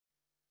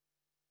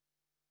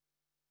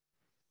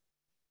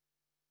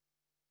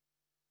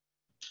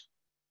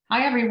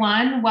Hi,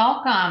 everyone.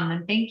 Welcome,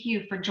 and thank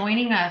you for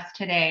joining us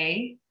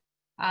today.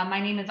 My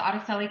name is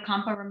Araceli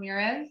Campa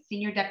Ramirez,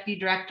 Senior Deputy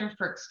Director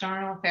for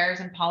External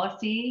Affairs and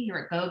Policy here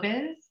at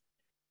GO-Biz.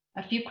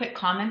 A few quick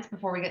comments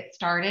before we get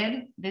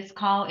started. This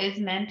call is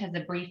meant as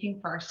a briefing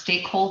for our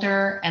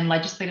stakeholder and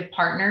legislative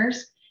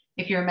partners.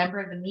 If you're a member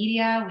of the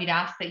media, we'd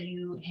ask that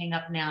you hang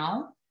up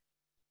now.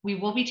 We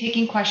will be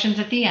taking questions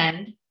at the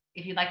end.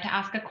 If you'd like to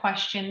ask a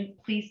question,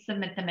 please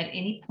submit them at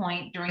any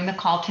point during the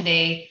call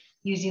today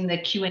using the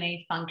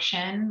Q&A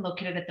function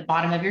located at the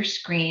bottom of your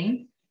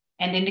screen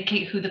and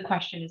indicate who the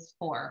question is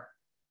for.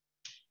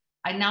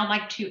 I'd now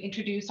like to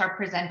introduce our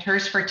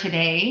presenters for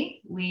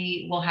today.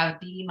 We will have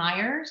Dee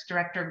Myers,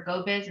 Director of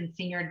GO-Biz and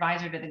Senior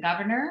Advisor to the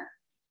Governor,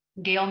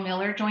 Gayle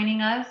Miller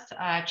joining us,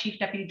 Chief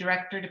Deputy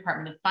Director,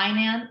 Department of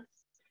Finance.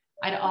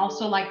 I'd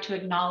also like to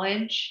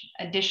acknowledge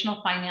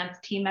additional finance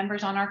team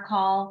members on our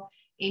call,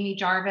 Amy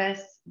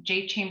Jarvis,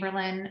 Jay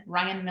Chamberlain,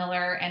 Ryan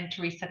Miller, and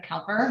Teresa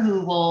Kalper,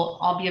 who will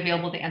all be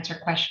available to answer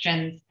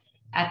questions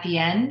at the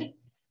end.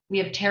 We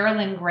have Tara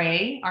Lynn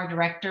Gray, our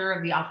Director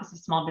of the Office of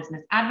Small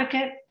Business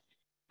Advocate,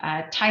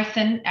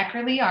 Tyson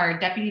Eckerle, our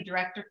Deputy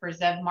Director for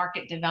ZEV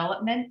Market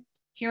Development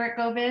here at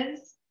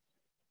GO-Biz.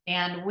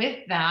 And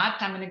with that,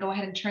 I'm going to go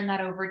ahead and turn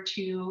that over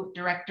to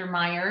Director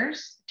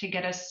Myers to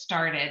get us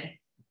started.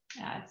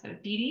 So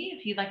Dee,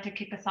 if you'd like to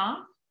kick us off.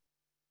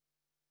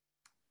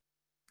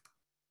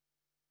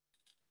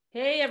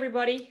 Hey,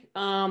 everybody.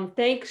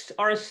 Thanks,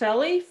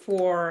 Araceli,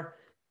 for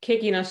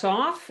kicking us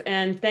off.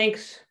 And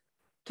thanks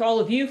to all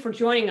of you for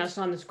joining us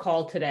on this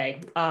call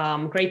today.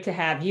 Great to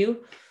have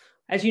you.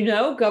 As you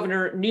know,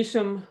 Governor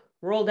Newsom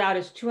rolled out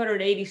his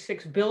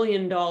 $286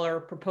 billion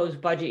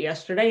proposed budget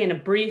yesterday in a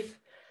brief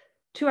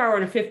 2-hour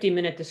and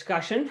 50-minute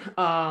discussion.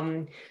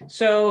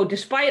 So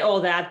despite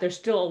all that, there's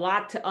still a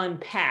lot to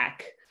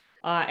unpack.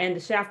 And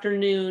this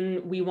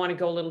afternoon, we want to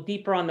go a little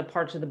deeper on the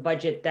parts of the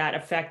budget that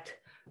affect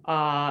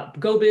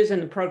GO-Biz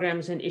and the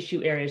programs and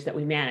issue areas that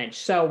we manage.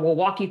 So we'll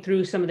walk you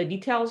through some of the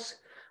details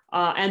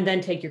and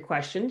then take your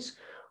questions.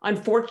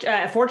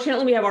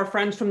 Fortunately, we have our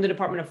friends from the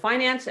Department of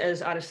Finance,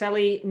 as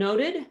Araceli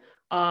noted.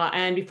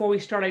 And before we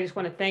start, I just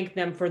want to thank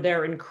them for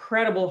their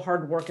incredible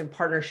hard work and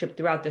partnership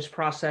throughout this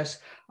process.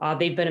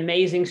 They've been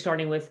amazing,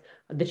 starting with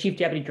the Chief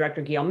Deputy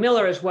Director, Gayle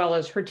Miller, as well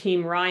as her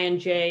team, Ryan,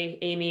 Jay,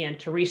 Amy, and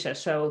Teresa.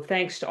 So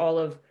thanks to all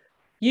of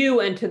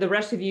you and to the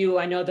rest of you.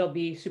 I know they'll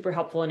be super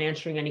helpful in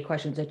answering any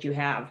questions that you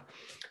have.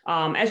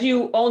 As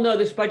you all know,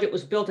 this budget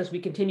was built as we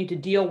continue to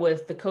deal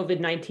with the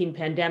COVID-19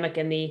 pandemic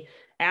and the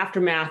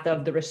aftermath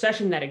of the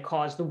recession that it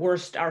caused, the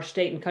worst our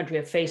state and country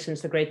have faced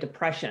since the Great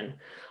Depression.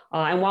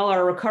 And while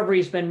our recovery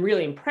has been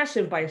really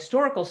impressive by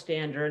historical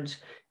standards,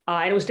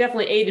 and it was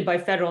definitely aided by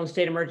federal and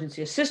state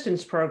emergency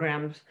assistance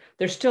programs,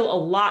 there's still a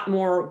lot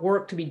more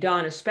work to be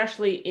done,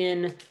 especially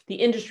in the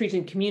industries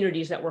and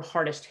communities that were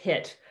hardest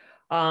hit.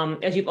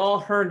 As you've all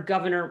heard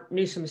Governor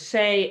Newsom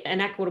say, an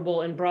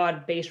equitable and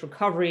broad-based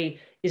recovery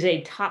is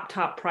a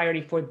top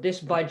priority for this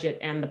budget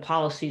and the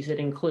policies it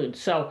includes.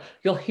 So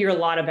you'll hear a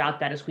lot about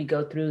that as we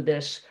go through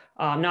this,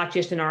 not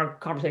just in our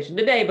conversation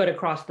today, but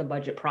across the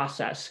budget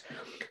process.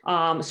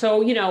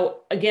 So, you know,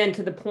 again,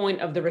 to the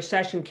point of the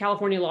recession,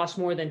 California lost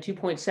more than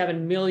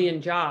 2.7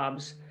 million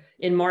jobs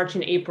in March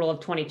and April of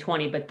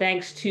 2020. But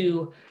thanks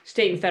to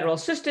state and federal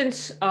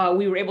assistance,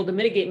 we were able to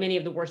mitigate many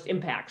of the worst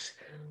impacts.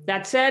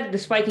 That said, the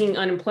spiking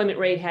unemployment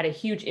rate had a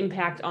huge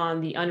impact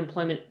on the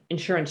Unemployment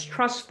Insurance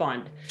Trust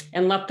Fund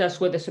and left us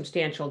with a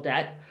substantial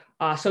debt.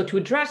 So to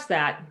address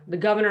that, the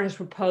governor has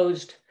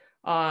proposed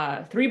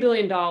 $3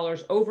 billion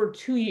over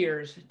 2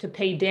 years to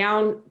pay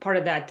down part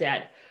of that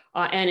debt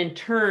and in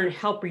turn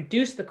help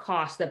reduce the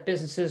cost that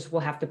businesses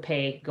will have to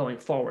pay going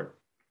forward.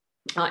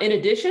 In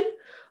addition,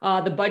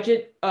 the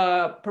budget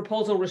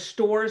proposal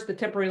restores the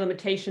temporary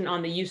limitation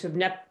on the use of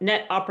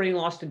net operating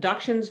loss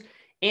deductions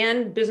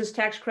and business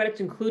tax credits,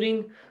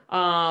 including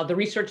the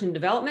research and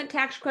development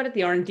tax credit,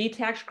 the R&D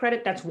tax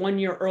credit. That's 1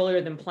 year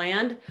earlier than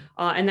planned.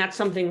 And that's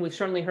something we've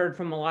certainly heard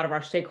from a lot of our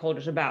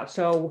stakeholders about.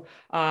 So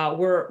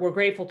we're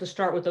grateful to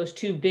start with those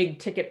two big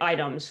ticket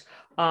items.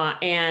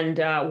 And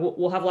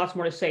we'll have lots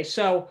more to say.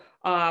 So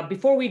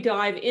before we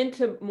dive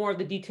into more of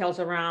the details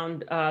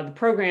around the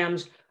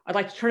programs, I'd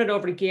like to turn it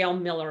over to Gayle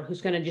Miller, who's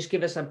going to just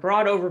give us a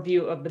broad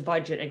overview of the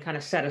budget and kind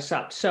of set us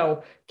up.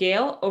 So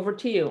Gayle, over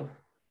to you.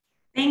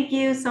 Thank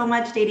you so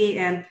much, Dee,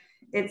 and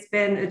it's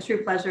been a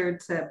true pleasure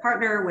to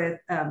partner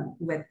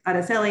with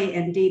Araceli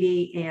and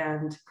Dee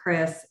and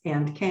Chris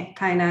and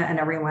Kaina and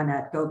everyone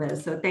at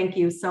GO-Biz. So thank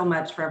you so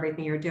much for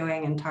everything you're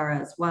doing, and Tara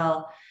as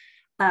well.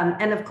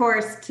 And of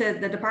course, to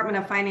the Department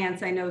of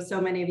Finance, I know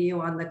so many of you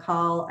on the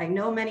call. I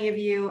know many of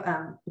you.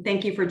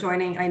 Thank you for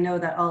joining. I know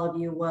that all of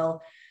you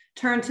will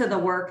turn to the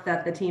work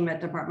that the team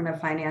at Department of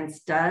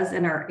Finance does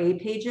in our A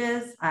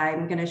pages.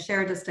 I'm going to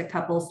share just a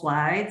couple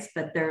slides,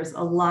 but there's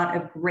a lot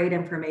of great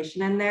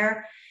information in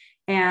there.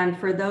 And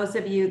for those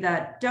of you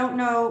that don't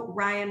know,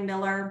 Ryan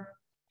Miller,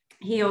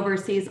 he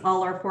oversees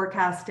all our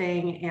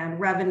forecasting and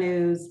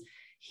revenues.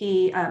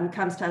 He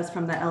comes to us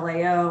from the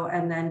LAO,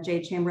 and then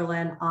Jay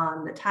Chamberlain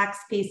on the tax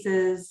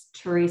pieces,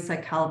 Teresa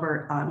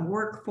Calvert on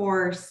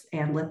workforce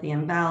and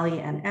Lithium Valley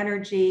and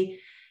energy,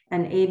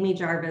 and Amy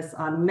Jarvis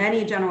on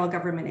many general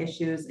government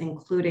issues,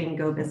 including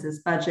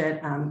GO-Biz's budget,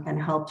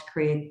 and helped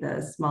create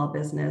the small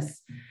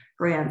business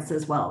grants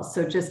as well.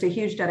 So just a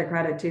huge debt of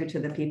gratitude to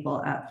the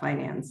people at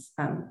finance.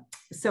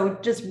 So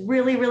just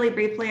really, really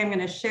briefly, I'm going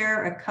to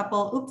share a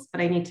couple, but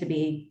I need to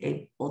be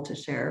able to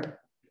share.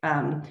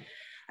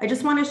 I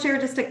just want to share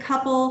just a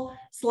couple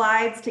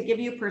slides to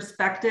give you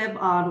perspective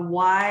on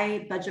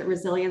why budget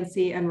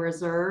resiliency and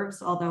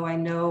reserves, although I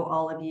know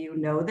all of you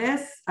know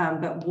this,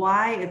 but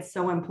why it's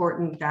so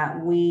important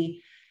that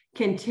we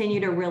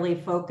continue to really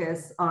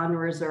focus on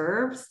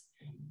reserves.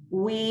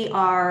 We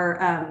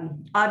are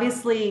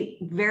obviously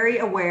very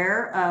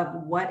aware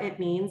of what it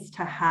means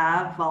to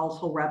have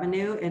volatile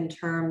revenue in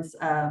terms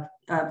of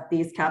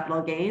these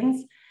capital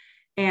gains.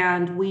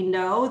 And we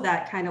know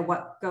that kind of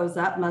what goes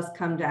up must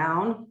come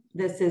down.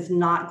 This is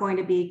not going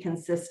to be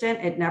consistent.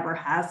 It never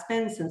has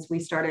been since we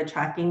started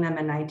tracking them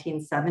in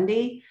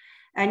 1970.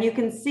 And you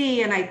can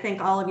see, and I think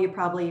all of you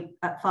probably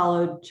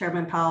followed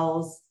Chairman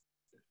Powell's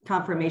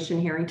confirmation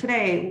hearing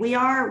today, we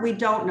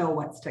don't know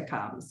what's to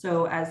come.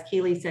 So as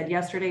Keely said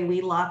yesterday,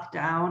 we locked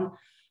down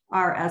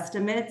our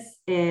estimates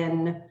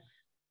in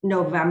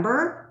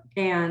November.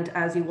 And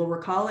as you will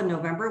recall, in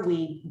November,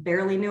 we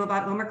barely knew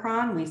about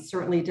Omicron. We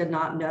certainly did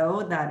not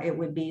know that it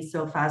would be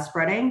so fast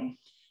spreading.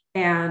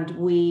 And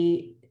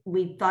we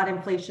thought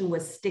inflation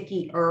was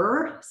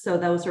stickier. So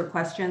those are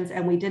questions.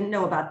 And we didn't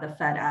know about the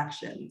Fed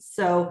actions.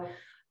 So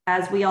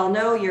as we all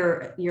know,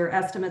 your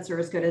estimates are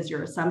as good as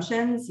your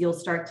assumptions. You'll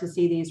start to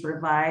see these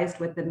revised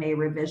with the May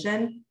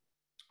revision.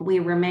 We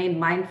remain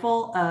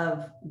mindful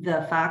of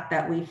the fact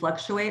that we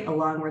fluctuate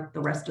along with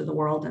the rest of the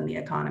world and the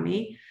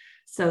economy.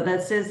 So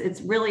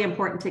it's really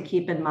important to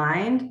keep in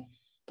mind.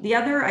 The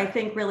other, I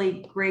think,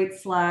 really great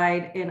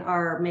slide in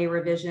our May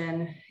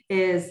revision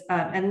is,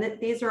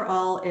 these are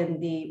all in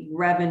the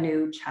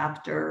revenue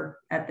chapter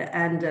at the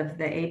end of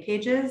the A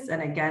pages,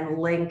 and again,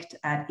 linked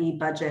at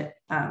eBudget.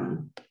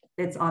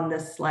 It's on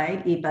this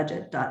slide,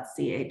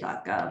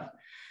 ebudget.ca.gov.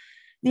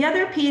 The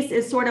other piece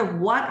is sort of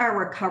what our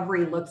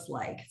recovery looks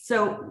like.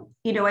 So,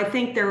 I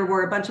think there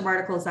were a bunch of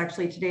articles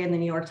actually today in the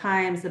New York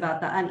Times about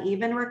the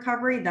uneven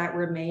recovery. That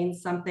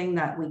remains something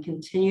that we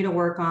continue to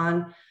work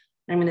on.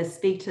 I'm going to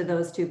speak to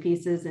those two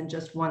pieces in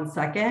just one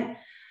second.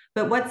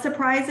 But what's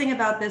surprising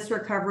about this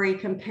recovery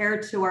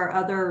compared to our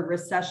other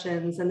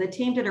recessions, and the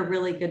team did a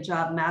really good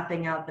job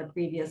mapping out the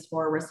previous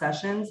 4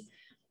 recessions,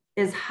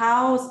 is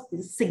how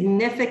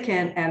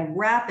significant and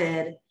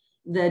rapid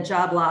the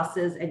job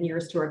losses and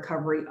years to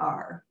recovery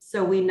are.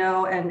 So we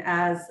know, and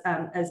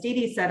as Dee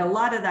Dee said, a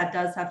lot of that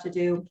does have to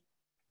do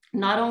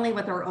not only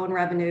with our own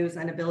revenues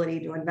and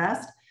ability to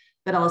invest,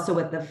 but also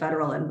with the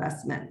federal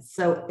investments.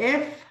 So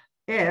if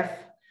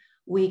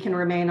we can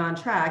remain on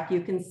track,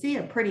 you can see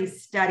a pretty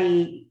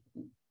steady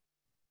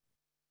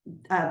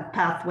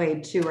pathway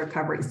to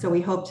recovery. So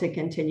we hope to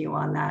continue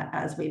on that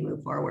as we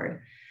move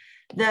forward.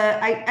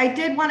 I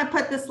did want to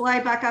put this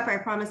slide back up. I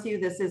promise you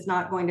this is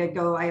not going to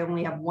go. I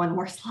only have one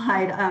more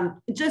slide.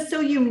 Just so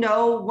you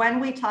know, when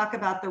we talk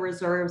about the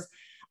reserves,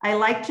 I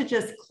like to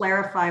just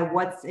clarify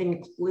what's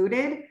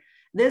included.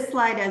 This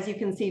slide, as you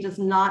can see, does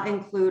not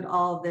include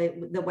all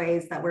the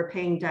ways that we're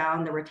paying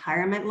down the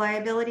retirement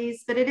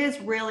liabilities, but it is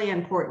really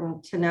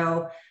important to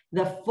know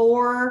the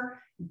 4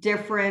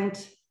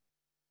 different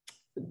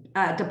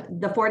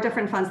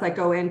funds that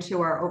go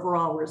into our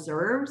overall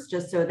reserves,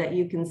 just so that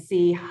you can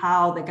see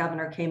how the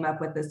governor came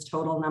up with this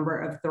total number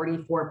of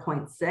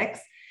 34.6.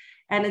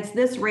 And it's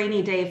this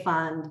rainy day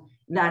fund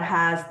that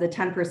has the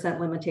 10%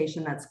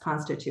 limitation that's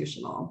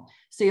constitutional.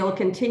 So you'll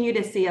continue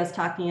to see us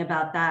talking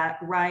about that.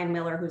 Ryan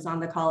Miller, who's on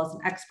the call, is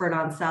an expert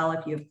on SAL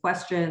if you have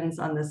questions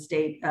on the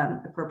state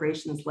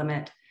appropriations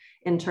limit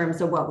in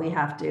terms of what we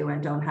have to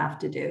and don't have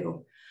to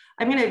do.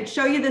 I'm going to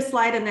show you this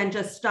slide and then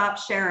just stop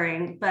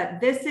sharing,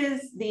 but this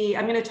is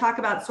I'm going to talk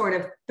about sort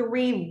of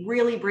 3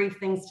 really brief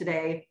things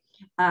today,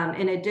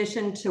 in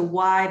addition to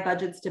why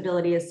budget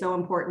stability is so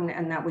important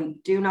and that we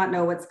do not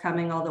know what's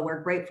coming, although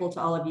we're grateful to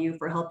all of you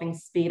for helping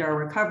speed our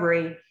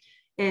recovery,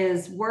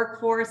 is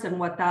workforce and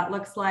what that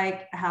looks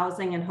like,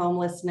 housing and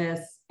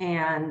homelessness,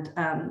 and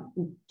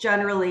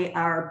generally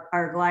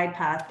our glide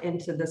path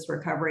into this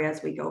recovery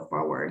as we go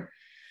forward.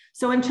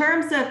 So in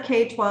terms of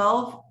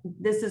K-12,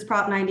 this is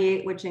Prop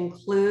 98, which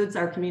includes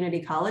our community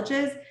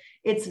colleges.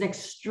 It's an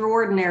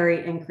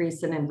extraordinary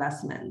increase in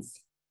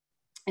investments,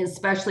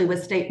 especially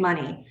with state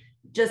money.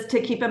 Just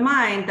to keep in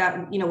mind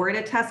that, we're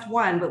in a test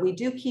 1, but we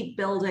do keep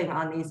building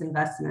on these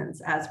investments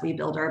as we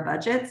build our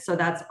budgets. So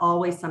that's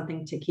always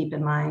something to keep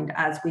in mind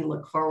as we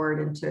look forward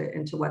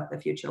into what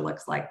the future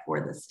looks like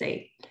for the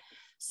state.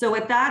 So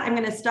with that, I'm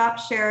going to stop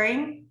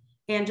sharing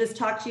and just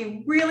talk to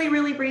you really,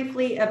 really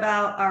briefly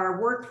about our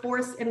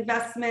workforce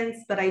investments.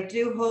 But I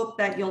do hope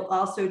that you'll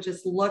also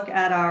just look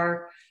at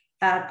our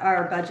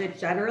budget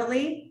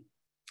generally.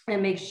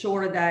 and make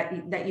sure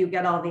that you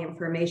get all the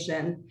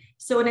information.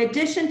 So in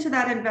addition to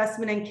that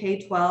investment in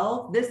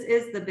K-12, this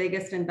is the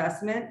biggest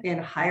investment in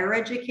higher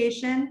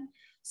education.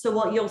 So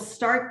what you'll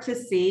start to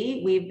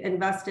see, we've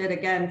invested,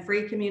 again,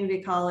 free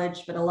community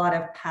college, but a lot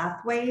of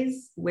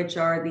pathways, which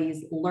are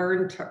these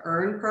learn to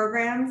earn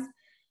programs,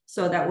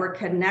 so that we're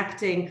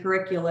connecting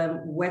curriculum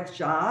with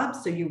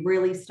jobs. So you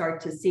really start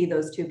to see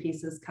those two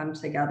pieces come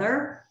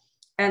together.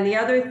 And the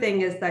other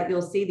thing is that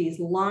you'll see these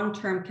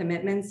long-term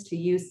commitments to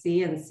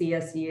UC and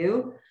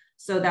CSU,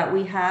 so that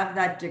we have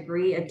that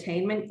degree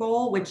attainment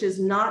goal, which is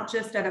not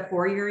just at a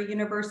four-year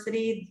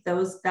university.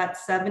 That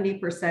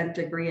 70%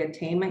 degree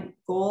attainment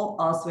goal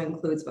also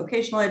includes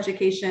vocational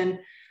education,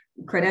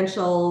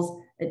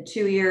 credentials, a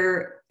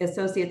two-year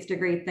associate's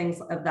degree, things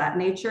of that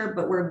nature.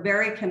 But we're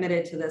very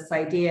committed to this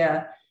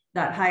idea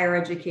that higher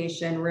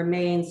education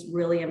remains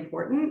really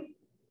important.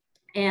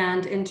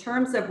 And in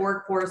terms of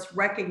workforce,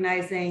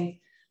 recognizing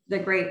the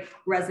Great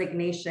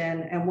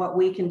Resignation and what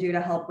we can do to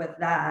help with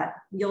that,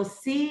 you'll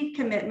see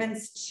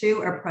commitments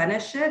to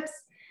apprenticeships.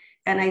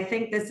 And I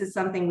think this is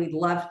something we'd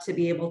love to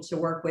be able to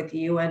work with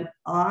you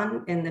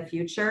on in the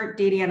future.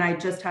 Dee Dee and I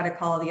just had a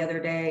call the other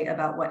day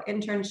about what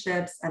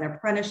internships and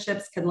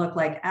apprenticeships can look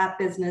like at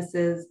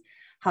businesses,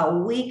 how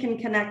we can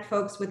connect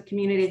folks with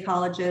community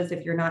colleges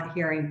if you're not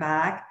hearing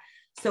back.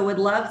 So would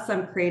love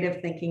some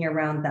creative thinking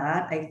around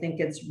that. I think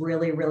it's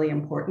really, really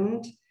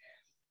important.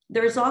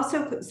 There's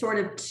also sort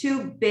of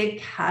two big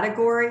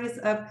categories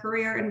of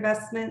career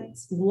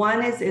investments.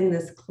 One is in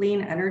this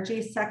clean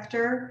energy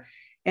sector,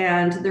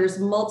 and there's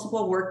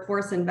multiple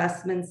workforce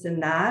investments in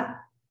that,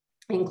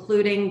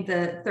 including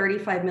the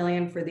 $35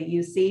 million for the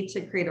UC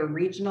to create a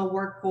regional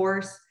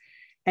workforce,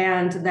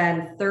 and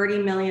then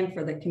 $30 million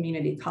for the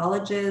community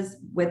colleges,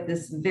 with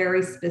this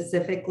very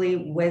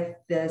specifically with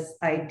this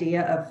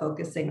idea of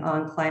focusing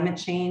on climate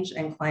change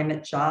and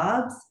climate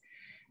jobs.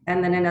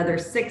 And then another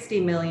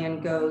 $60 million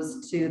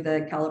goes to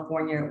the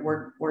California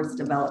Workforce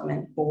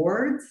Development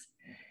Boards.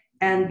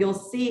 And you'll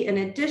see, in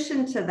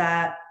addition to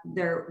that,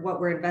 what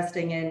we're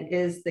investing in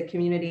is the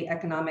Community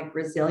Economic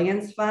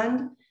Resilience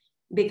Fund,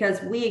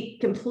 because we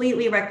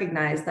completely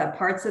recognize that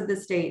parts of the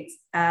states,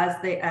 as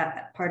we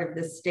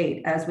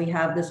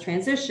have this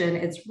transition,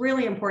 it's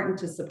really important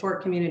to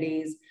support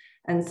communities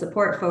and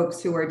support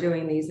folks who are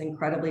doing these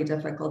incredibly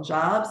difficult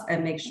jobs,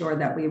 and make sure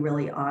that we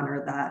really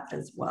honor that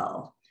as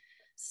well.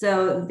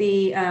 So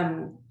the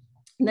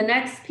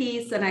next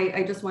piece, and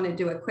I just want to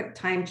do a quick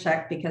time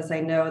check because I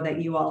know that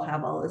you all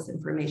have all this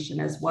information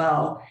as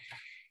well,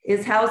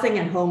 is housing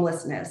and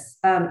homelessness.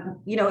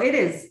 It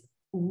is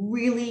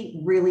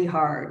really, really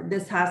hard.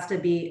 This has to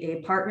be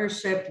a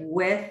partnership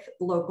with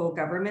local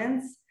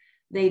governments.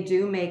 They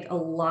do make a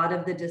lot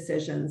of the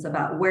decisions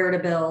about where to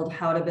build,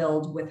 how to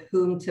build, with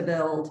whom to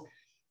build.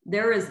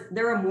 There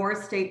are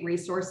more state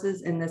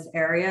resources in this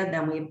area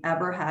than we've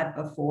ever had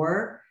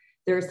before.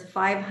 There's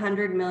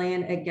 $500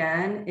 million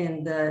again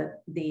in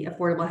the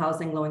Affordable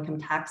Housing Low Income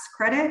Tax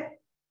Credit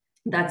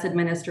that's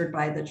administered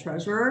by the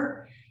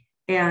treasurer.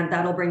 And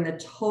that'll bring the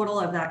total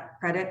of that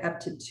credit up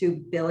to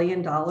 $2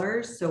 billion.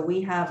 So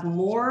we have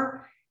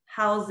more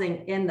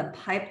housing in the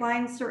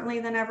pipeline, certainly,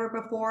 than ever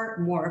before,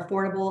 more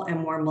affordable and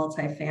more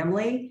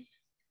multifamily.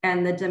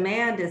 And the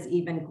demand is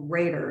even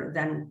greater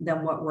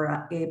than what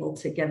we're able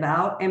to give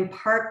out, in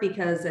part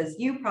because, as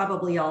you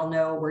probably all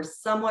know, we're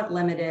somewhat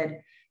limited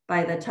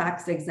by the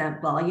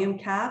tax-exempt volume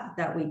cap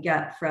that we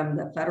get from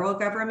the federal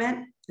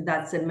government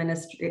that's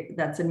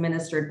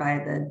administered by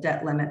the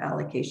Debt Limit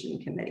Allocation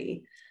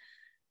Committee.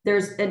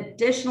 There's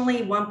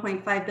additionally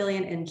 $1.5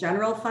 billion in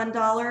general fund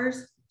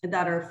dollars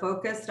that are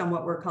focused on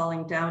what we're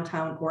calling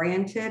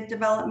downtown-oriented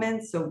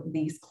developments. So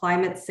these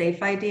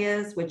climate-safe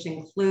ideas, which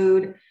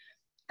include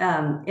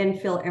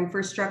infill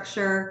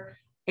infrastructure,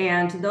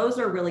 and those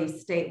are really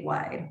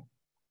statewide.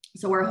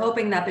 So we're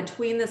hoping that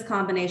between this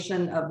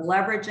combination of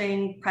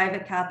leveraging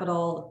private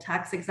capital,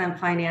 tax-exempt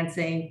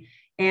financing,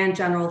 and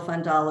general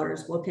fund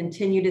dollars, we'll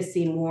continue to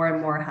see more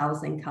and more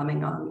housing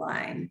coming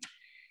online.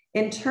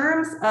 In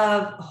terms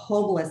of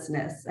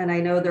homelessness, and I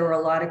know there were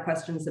a lot of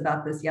questions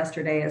about this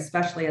yesterday,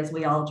 especially as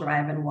we all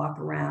drive and walk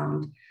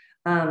around.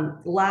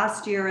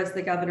 Last year, as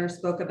the governor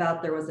spoke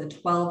about, there was a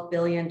 $12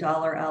 billion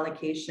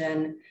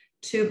allocation.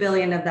 $2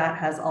 billion of that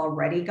has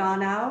already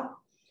gone out.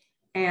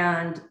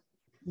 And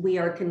we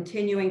are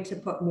continuing to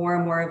put more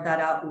and more of that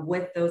out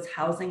with those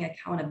housing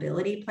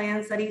accountability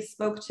plans that he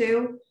spoke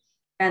to.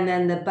 And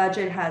then the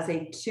budget has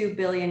a $2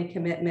 billion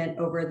commitment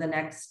over the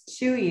next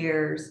 2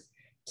 years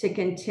to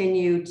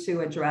continue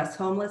to address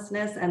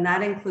homelessness. And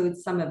that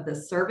includes some of the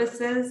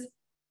services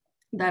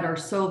that are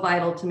so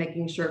vital to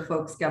making sure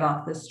folks get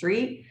off the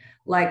street,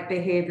 like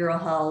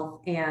behavioral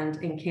health and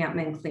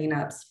encampment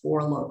cleanups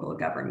for local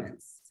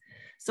governments.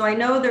 So I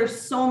know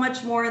there's so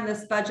much more in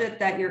this budget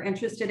that you're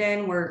interested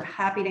in. We're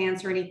happy to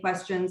answer any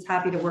questions,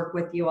 happy to work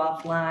with you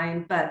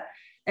offline. But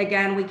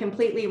again, we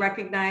completely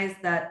recognize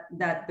that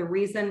the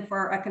reason for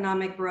our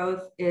economic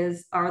growth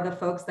are the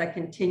folks that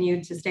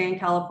continue to stay in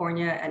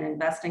California and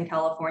invest in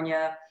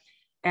California.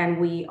 And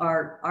we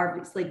are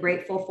obviously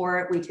grateful for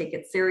it. We take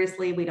it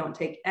seriously. We don't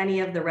take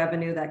any of the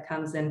revenue that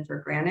comes in for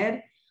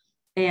granted.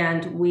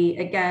 And we,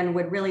 again,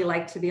 would really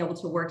like to be able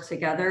to work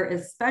together,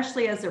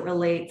 especially as it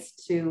relates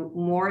to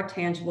more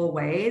tangible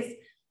ways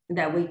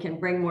that we can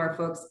bring more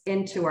folks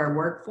into our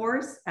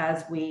workforce,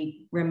 as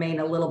we remain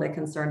a little bit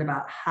concerned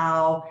about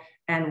how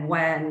and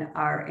when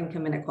our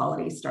income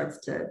inequality starts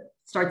to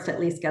at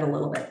least get a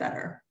little bit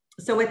better.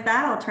 So with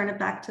that, I'll turn it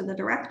back to the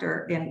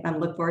director and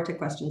look forward to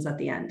questions at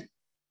the end.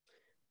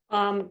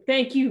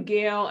 Thank you,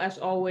 Gayle, as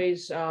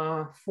always,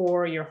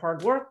 for your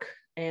hard work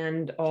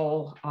and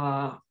all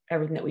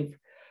everything that we've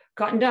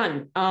gotten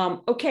done.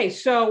 Okay,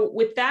 so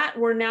with that,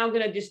 we're now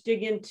going to just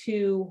dig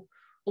into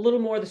a little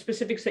more of the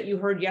specifics that you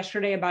heard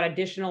yesterday about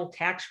additional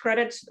tax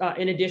credits,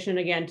 in addition,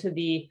 again, to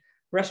the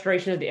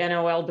restoration of the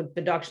NOL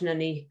deduction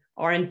and the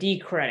R&D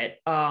credit.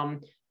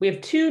 We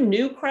have two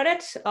new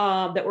credits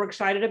that we're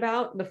excited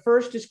about. The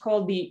first is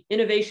called the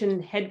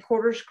Innovation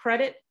Headquarters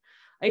Credit.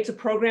 It's a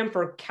program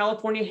for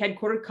California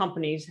headquartered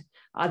companies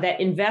that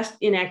invest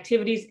in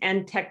activities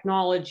and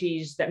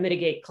technologies that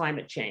mitigate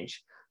climate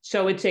change.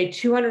 So it's a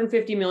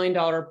 $250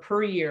 million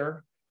per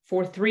year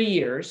for 3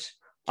 years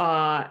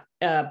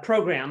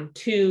program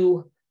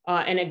to,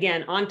 and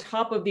again, on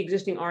top of the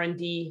existing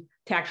R&D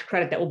tax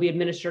credit that will be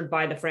administered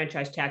by the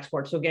Franchise Tax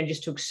Board. So again,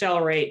 just to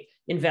accelerate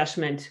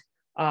investment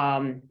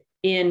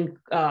in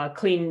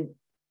clean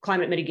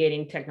climate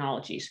mitigating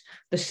technologies.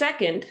 The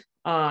second,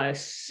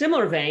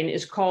 similar vein,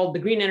 is called the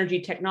Green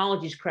Energy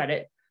Technologies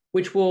Credit,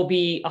 which will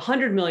be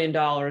 $100 million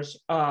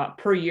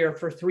per year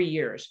for 3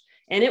 years.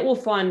 And it will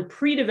fund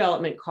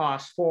pre-development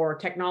costs for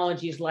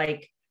technologies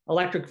like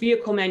electric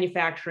vehicle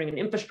manufacturing and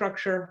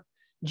infrastructure,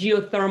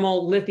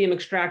 geothermal, lithium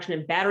extraction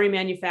and battery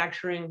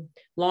manufacturing,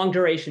 long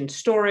duration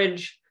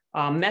storage,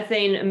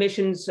 methane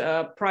emissions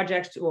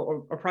projects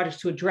or projects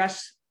to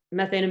address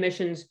methane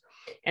emissions,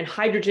 and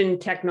hydrogen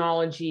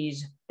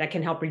technologies that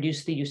can help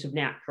reduce the use of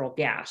natural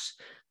gas.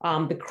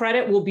 The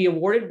credit will be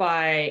awarded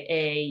by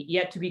a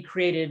yet to be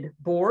created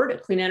board, a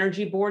clean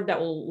energy board that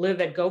will live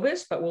at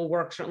GO-Biz, but will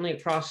work certainly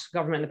across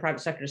government and the private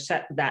sector to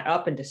set that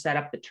up and to set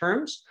up the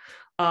terms.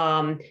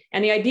 And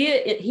the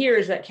idea here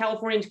is that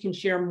Californians can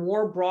share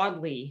more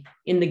broadly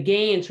in the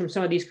gains from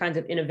some of these kinds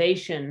of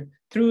innovation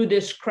through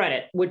this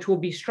credit, which will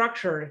be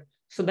structured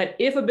so that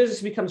if a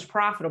business becomes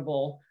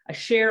profitable, a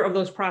share of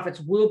those profits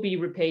will be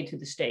repaid to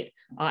the state.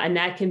 And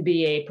that can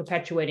be a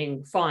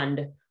perpetuating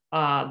fund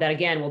that,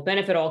 again, will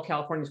benefit all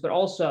Californians, but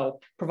also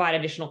provide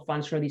additional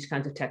funds for these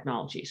kinds of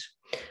technologies.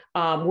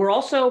 We're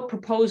also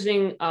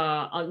proposing,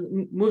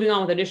 moving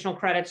on with additional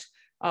credits,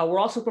 we're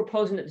also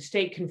proposing that the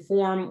state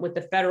conform with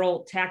the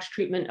federal tax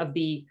treatment of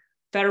the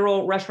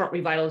Federal Restaurant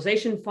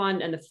Revitalization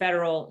Fund and the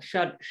Federal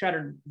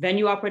Shuttered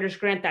Venue Operators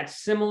Grant.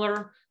 That's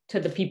similar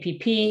to the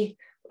PPP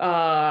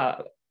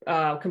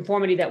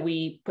conformity that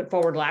we put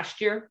forward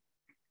last year.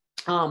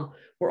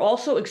 We're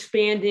also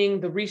expanding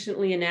the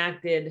recently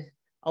enacted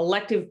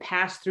elective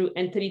pass-through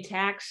entity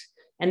tax,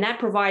 and that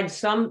provides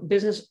some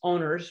business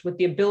owners with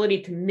the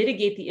ability to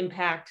mitigate the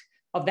impact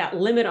of that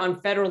limit on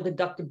federal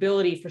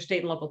deductibility for state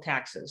and local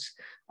taxes.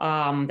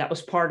 That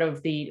was part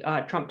of the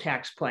Trump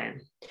tax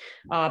plan.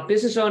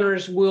 Business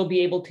owners will be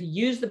able to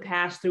use the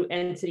pass-through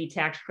entity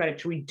tax credit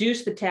to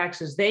reduce the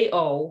taxes they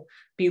owe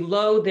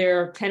below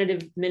their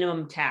tentative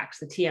minimum tax,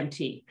 the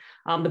TMT.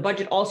 The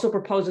budget also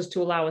proposes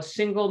to allow a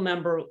single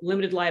member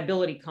limited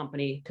liability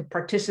company to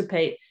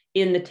participate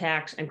in the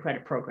tax and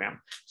credit program.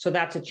 So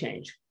that's a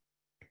change.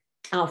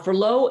 For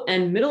low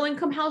and middle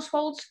income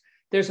households,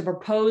 there's a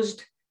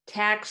proposed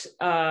tax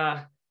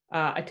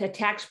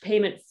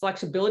payment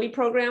flexibility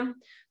program.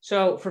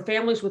 So for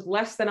families with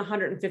less than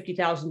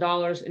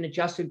 $150,000 in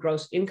adjusted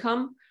gross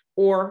income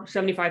or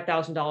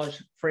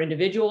 $75,000 for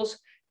individuals,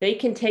 they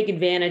can take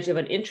advantage of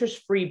an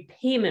interest-free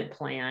payment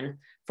plan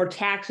for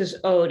taxes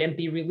owed and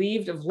be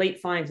relieved of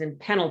late fines and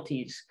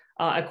penalties,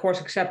 of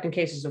course, except in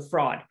cases of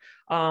fraud.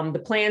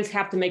 The plans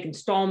have to make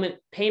installment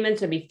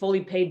payments and be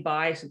fully paid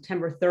by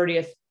September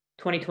 30th,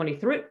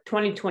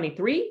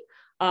 2023.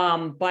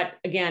 But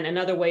again,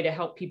 another way to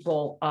help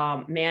people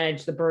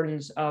manage the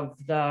burdens of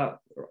the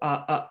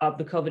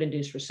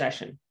COVID-induced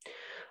recession.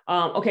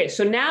 Okay,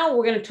 so now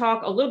we're going to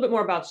talk a little bit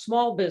more about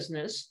small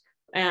business.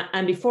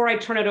 And before I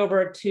turn it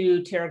over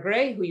to Tara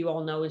Gray, who you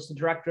all know is the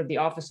director of the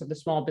Office of the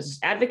Small Business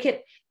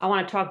Advocate, I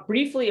want to talk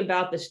briefly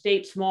about the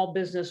State Small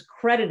Business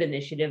Credit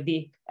Initiative,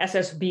 the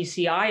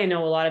SSBCI. I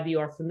know a lot of you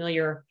are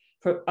familiar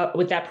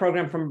with that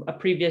program from a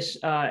previous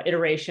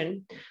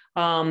iteration.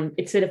 The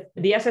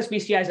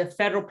SSBCI is a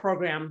federal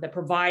program that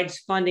provides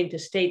funding to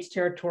states,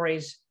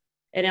 territories,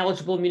 and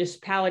eligible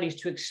municipalities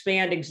to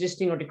expand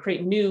existing or to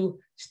create new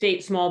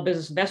state small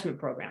business investment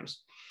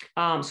programs.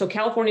 So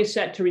California is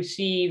set to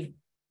receive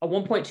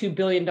 $1.2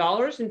 billion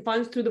in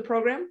funds through the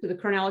program, through the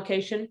current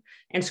allocation.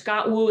 And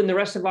Scott Wu and the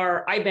rest of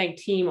our iBank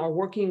team are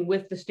working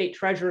with the state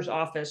treasurer's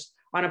office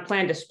on a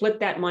plan to split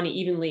that money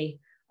evenly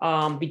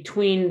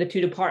between the two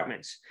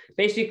departments.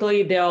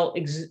 Basically, they'll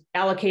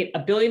allocate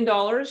 $1 billion,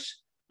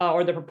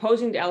 or they're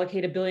proposing to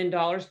allocate $1 billion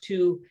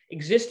to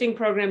existing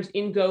programs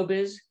in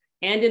GO-Biz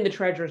and in the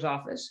Treasurer's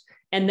Office,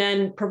 and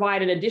then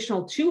provide an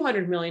additional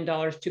 $200 million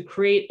to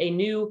create a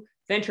new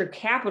venture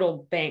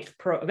capital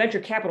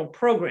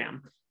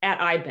program at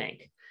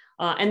iBank.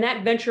 And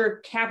that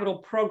venture capital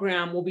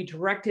program will be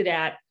directed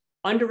at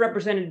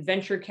underrepresented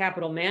venture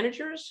capital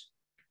managers,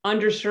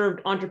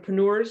 underserved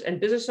entrepreneurs and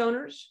business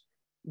owners,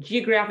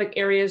 geographic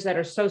areas that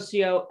are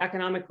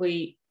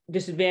socioeconomically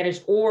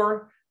disadvantaged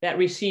or that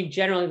receive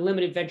generally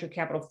limited venture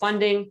capital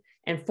funding,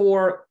 and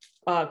for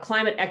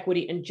climate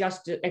equity and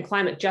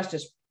climate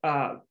justice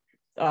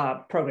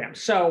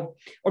programs, or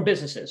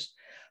businesses.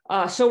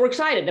 So we're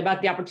excited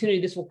about the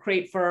opportunity this will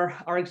create for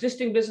our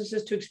existing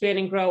businesses to expand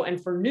and grow,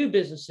 and for new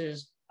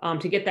businesses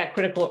to get that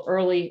critical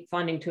early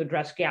funding to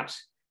address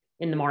gaps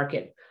in the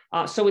market.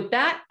 So with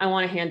that, I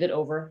want to hand it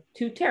over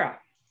to Tara.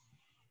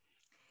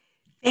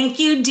 Thank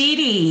you, Dee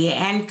Dee,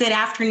 and good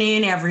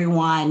afternoon,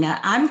 everyone.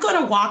 I'm going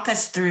to walk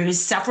us through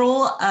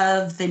several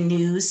of the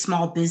new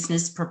small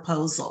business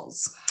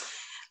proposals.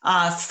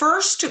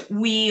 First,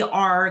 we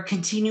are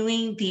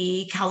continuing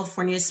the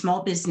California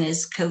Small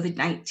Business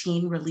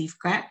COVID-19 Relief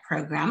Grant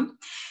Program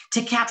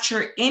to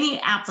capture any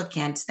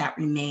applicants that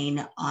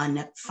remain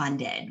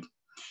unfunded.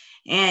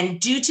 And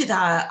due to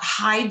the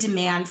high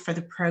demand for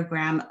the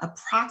program,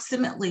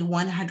 approximately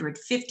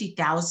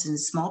 150,000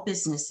 small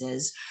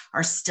businesses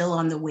are still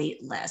on the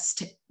wait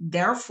list.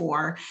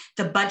 Therefore,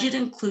 the budget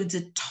includes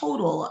a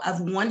total of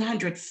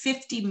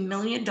 $150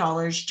 million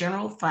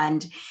general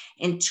fund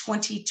in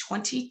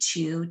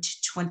 2022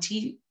 to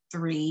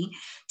 23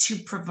 to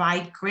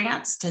provide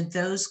grants to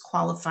those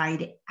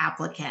qualified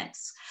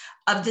applicants.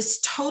 Of this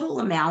total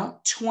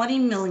amount,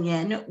 $20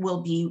 million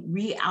will be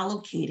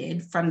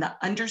reallocated from the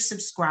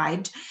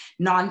undersubscribed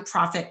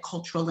nonprofit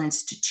cultural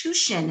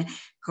institution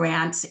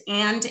grants,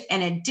 and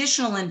an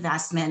additional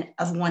investment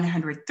of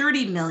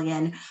 $130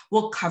 million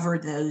will cover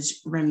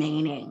those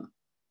remaining.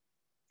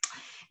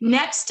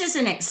 Next is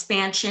an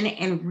expansion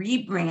and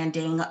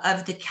rebranding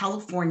of the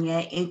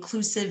California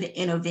Inclusive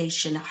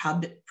Innovation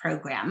Hub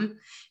program,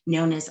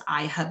 known as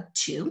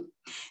iHub2.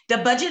 The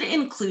budget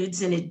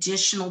includes an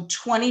additional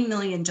 $20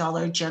 million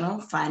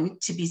general fund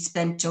to be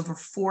spent over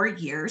 4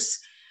 years.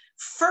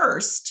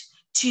 First,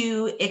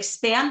 to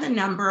expand the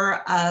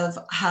number of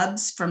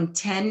hubs from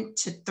 10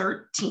 to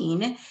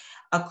 13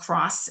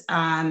 across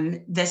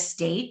the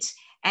state.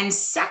 And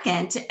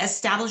second,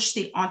 establish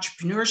the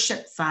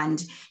Entrepreneurship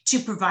Fund to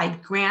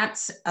provide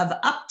grants of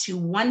up to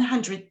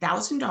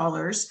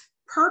 $100,000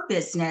 per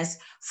business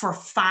for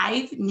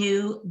 5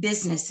 new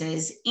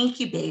businesses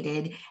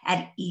incubated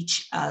at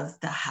each of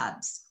the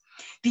hubs.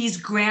 These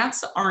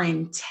grants are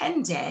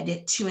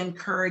intended to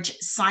encourage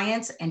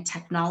science and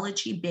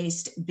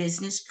technology-based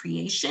business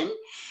creation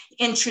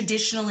in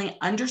traditionally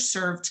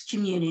underserved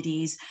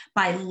communities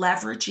by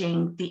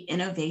leveraging the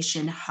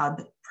Innovation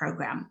Hub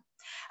program.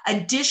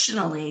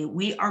 Additionally,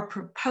 we are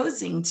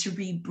proposing to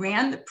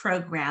rebrand the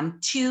program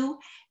to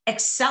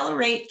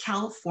Accelerate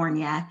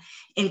California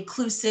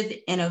Inclusive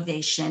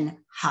Innovation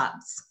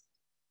Hubs.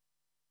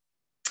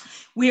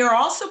 We are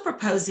also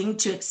proposing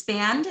to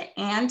expand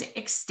and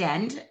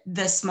extend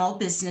the Small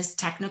Business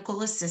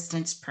Technical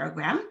Assistance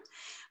Program,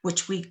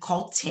 which we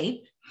call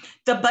TAPE.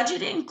 The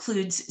budget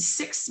includes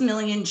 $6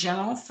 million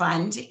general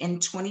fund in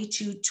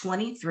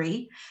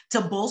 22-23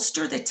 to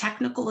bolster the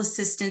technical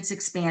assistance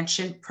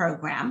expansion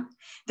program.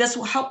 This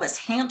will help us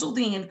handle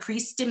the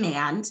increased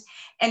demand,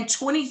 and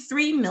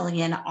 $23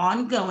 million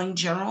ongoing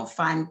general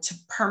fund to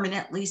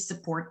permanently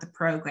support the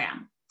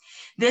program.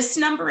 This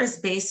number is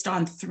based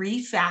on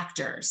 3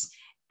 factors: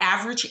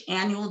 average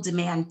annual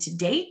demand to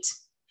date,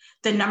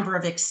 the number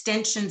of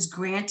extensions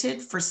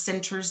granted for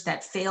centers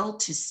that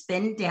failed to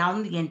spend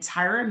down the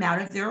entire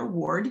amount of their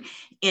award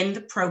in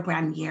the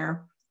program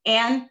year,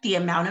 and the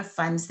amount of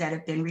funds that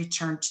have been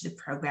returned to the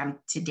program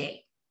to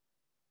date.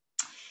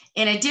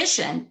 In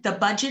addition, the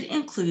budget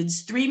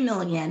includes $3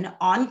 million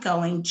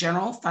ongoing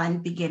general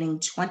fund beginning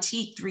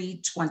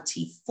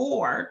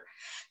 23-24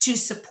 to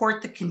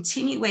support the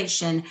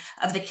continuation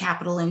of the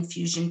Capital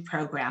Infusion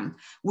Program,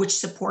 which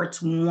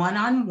supports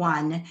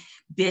one-on-one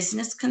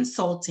business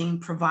consulting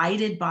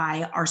provided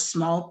by our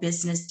Small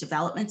Business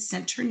Development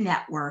Center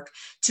network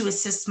to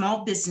assist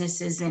small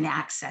businesses in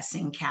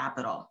accessing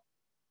capital.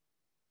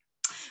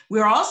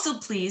 We're also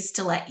pleased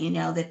to let you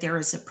know that there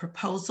is a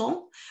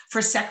proposal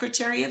for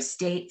Secretary of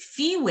State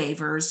fee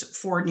waivers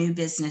for new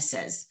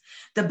businesses.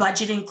 The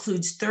budget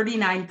includes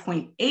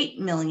 $39.8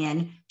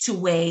 million to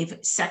waive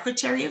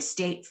Secretary of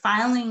State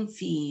filing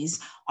fees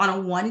on a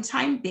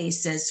one-time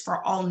basis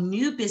for all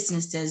new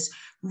businesses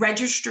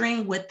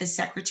registering with the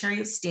Secretary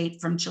of State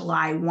from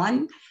July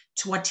 1,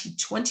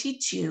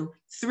 2022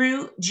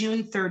 through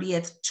June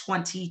 30th,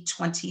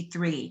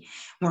 2023.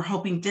 We're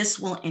hoping this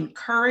will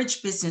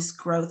encourage business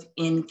growth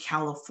in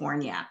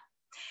California.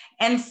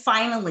 And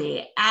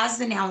finally,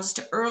 as announced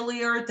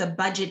earlier, the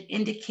budget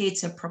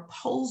indicates a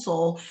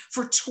proposal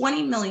for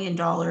 $20 million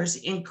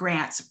in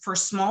grants for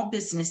small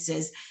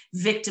businesses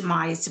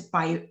victimized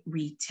by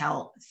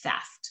retail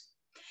theft.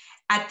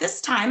 At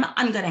this time,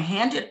 I'm going to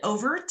hand it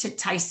over to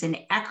Tyson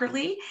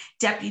Eckerle,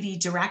 Deputy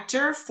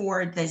Director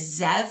for the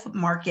ZEV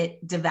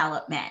Market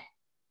Development.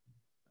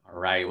 All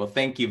right. Well,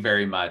 thank you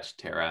very much,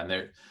 Tara. And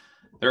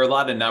there are a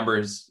lot of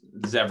numbers,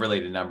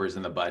 ZEV-related numbers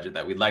in the budget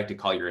that we'd like to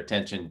call your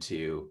attention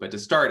to. But to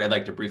start, I'd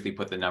like to briefly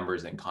put the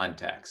numbers in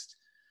context.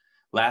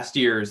 Last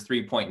year's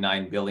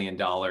 $3.9 billion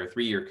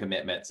three-year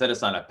commitment set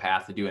us on a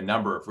path to do a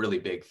number of really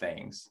big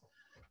things.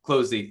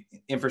 Close the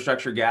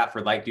infrastructure gap for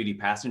light-duty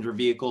passenger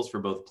vehicles for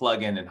both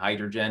plug-in and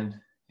hydrogen,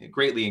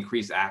 greatly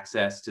increase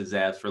access to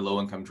ZEVs for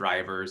low-income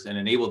drivers, and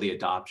enable the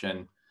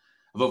adoption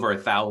of over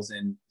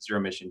 1,000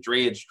 zero-emission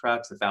drayage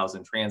trucks,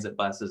 1,000 transit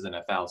buses, and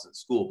 1,000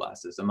 school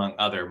buses, among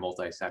other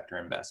multi-sector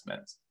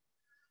investments.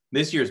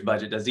 This year's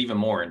budget does even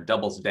more and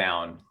doubles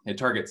down. It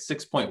targets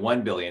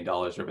 $6.1 billion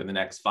over the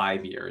next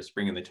 5 years,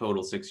 bringing the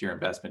total 6-year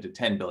investment to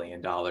 $10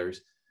 billion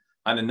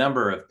on a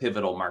number of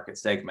pivotal market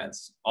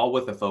segments, all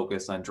with a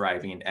focus on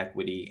driving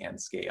equity and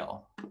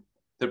scale.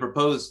 The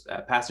proposed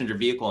passenger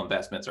vehicle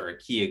investments are a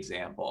key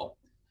example.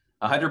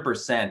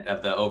 100%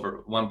 of the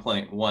over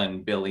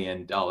 $1.1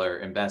 billion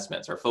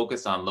investments are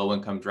focused on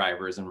low-income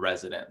drivers and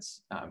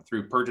residents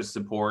through purchase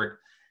support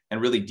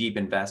and really deep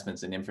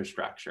investments in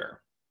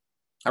infrastructure.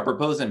 Our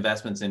proposed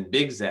investments in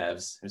big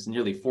ZEVs, there's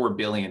nearly $4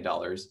 billion,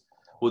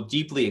 will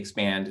deeply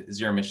expand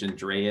zero-emission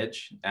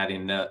drayage,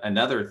 adding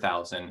another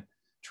 1,000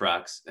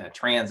 trucks,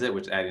 transit,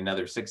 which add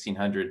another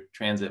 1,600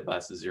 transit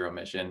buses,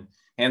 zero-emission,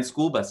 and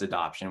school bus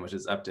adoption, which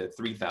is up to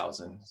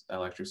 3,000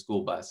 electric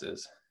school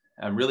buses.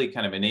 Really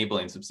kind of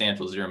enabling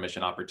substantial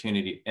zero-emission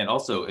opportunity and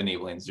also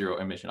enabling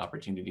zero-emission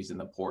opportunities in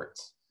the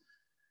ports.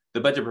 The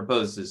budget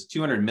proposes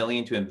 $200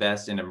 million to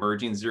invest in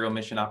emerging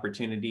zero-emission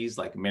opportunities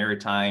like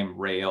maritime,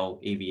 rail,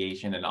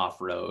 aviation, and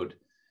off-road,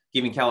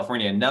 giving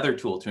California another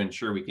tool to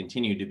ensure we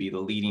continue to be the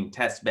leading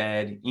test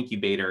bed,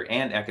 incubator,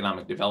 and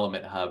economic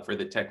development hub for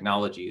the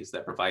technologies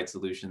that provide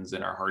solutions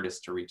in our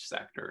hardest to reach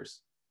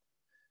sectors.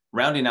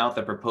 Rounding out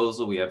the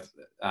proposal, we have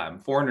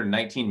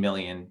 $419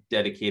 million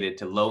dedicated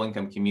to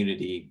low-income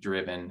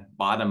community-driven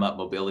bottom-up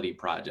mobility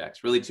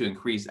projects, really to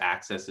increase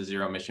access to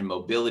zero-emission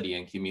mobility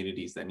in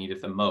communities that need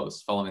it the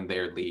most, following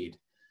their lead.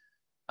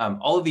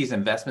 All of these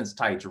investments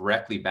tie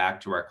directly back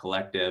to our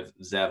collective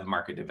ZEV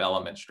market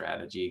development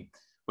strategy,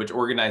 which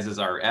organizes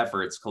our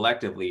efforts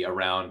collectively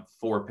around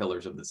 4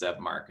 pillars of the ZEV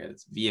market.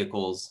 It's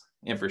vehicles,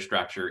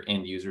 infrastructure,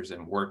 end users,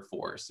 and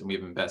workforce. And we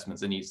have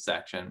investments in each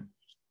section.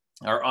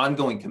 Our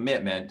ongoing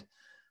commitment,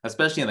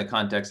 especially in the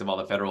context of all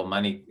the federal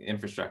money,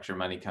 infrastructure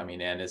money coming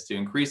in, is to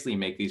increasingly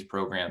make these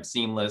programs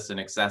seamless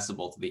and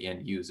accessible to the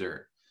end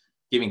user,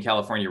 giving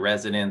California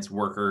residents,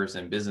 workers,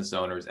 and business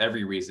owners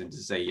every reason to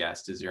say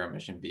yes to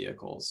zero-emission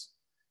vehicles.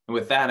 And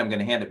with that, I'm going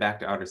to hand it back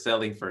to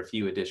Araceli for a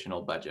few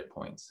additional budget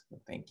points.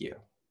 Thank you.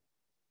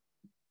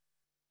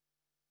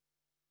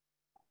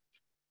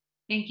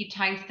 Thank you,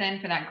 Tyson,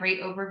 for that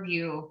great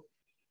overview.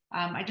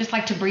 I'd just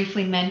like to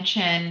briefly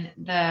mention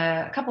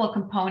a couple of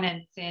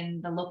components in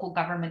the local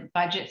government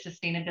budget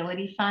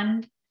sustainability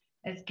fund.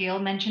 As Gayle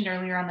mentioned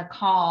earlier on the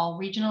call,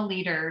 regional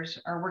leaders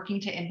are working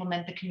to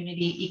implement the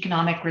Community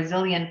Economic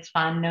Resilience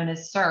Fund, known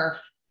as SERF.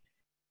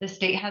 The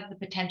state has the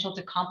potential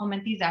to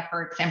complement these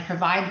efforts and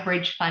provide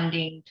bridge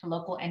funding to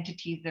local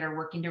entities that are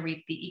working to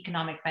reap the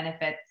economic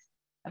benefits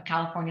of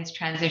California's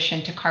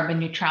transition to carbon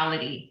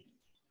neutrality.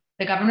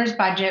 The governor's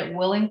budget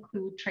will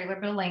include trailer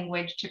bill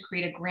language to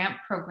create a grant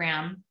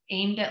program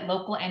aimed at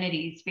local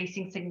entities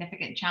facing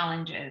significant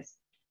challenges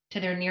to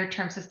their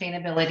near-term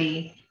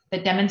sustainability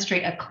that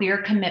demonstrate a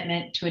clear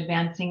commitment to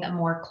advancing a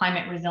more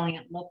climate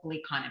resilient local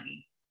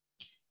economy.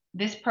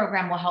 This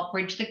program will help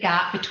bridge the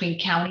gap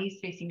between counties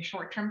facing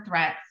short-term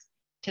threats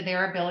to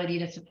their ability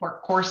to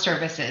support core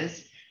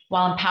services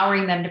while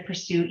empowering them to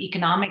pursue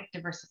economic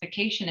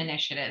diversification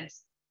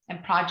initiatives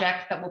and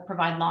projects that will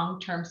provide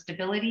long-term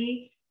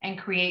stability and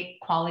create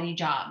quality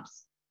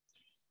jobs.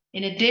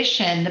 In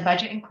addition, the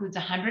budget includes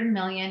 $100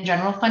 million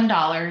general fund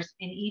dollars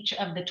in each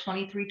of the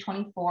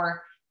 23-24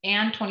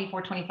 and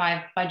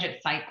 24-25 budget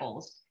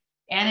cycles,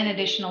 and an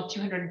additional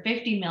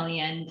 $250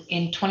 million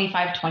in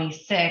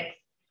 25-26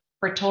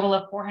 for a total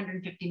of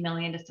 $450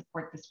 million to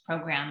support this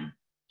program.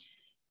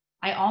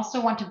 I also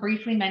want to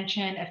briefly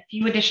mention a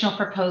few additional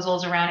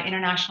proposals around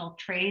international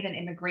trade and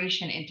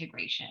immigration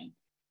integration.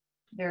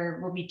 There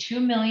will be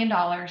 $2 million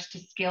to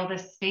scale the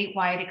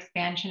statewide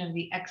expansion of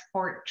the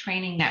export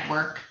training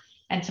network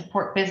and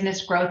support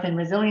business growth and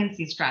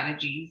resiliency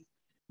strategies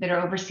that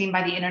are overseen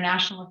by the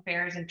International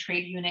Affairs and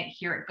Trade Unit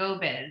here at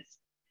GO-Biz.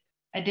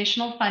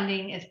 Additional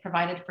funding is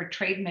provided for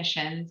trade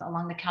missions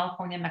along the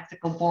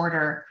California-Mexico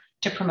border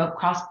to promote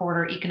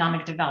cross-border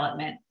economic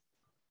development.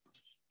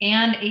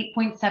 And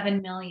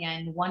 $8.7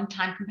 million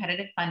one-time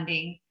competitive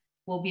funding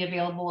will be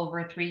available over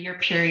a 3-year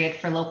period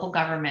for local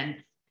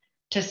governments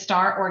to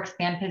start or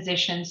expand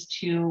positions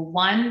to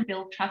 1,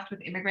 build trust with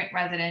immigrant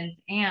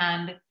residents,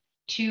 and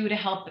 2, to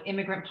help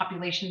immigrant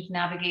populations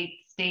navigate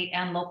state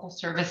and local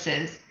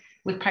services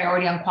with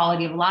priority on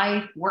quality of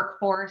life,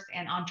 workforce,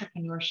 and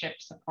entrepreneurship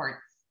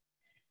supports.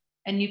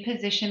 A new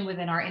position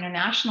within our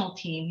international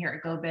team here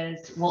at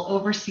GO-Biz will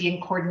oversee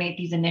and coordinate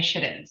these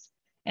initiatives,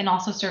 and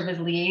also serve as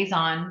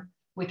liaison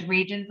with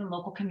regions and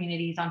local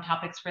communities on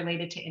topics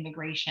related to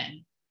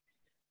immigration.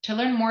 To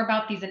learn more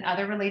about these and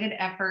other related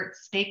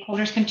efforts,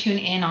 stakeholders can tune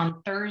in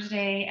on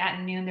Thursday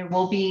at noon. There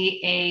will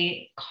be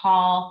a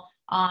call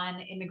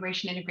on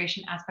immigration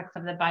integration aspects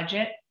of the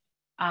budget,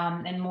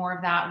 and more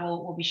of that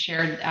will be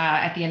shared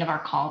at the end of our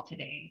call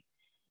today.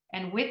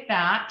 And with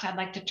that, I'd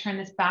like to turn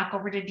this back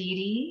over to Dee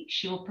Dee.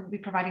 She will be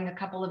providing a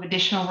couple of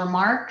additional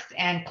remarks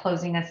and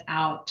closing us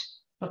out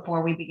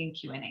before we begin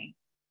Q&A.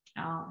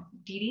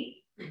 Dee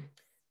Dee?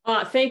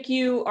 Thank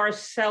you,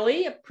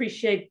 Araceli.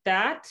 Appreciate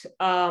that.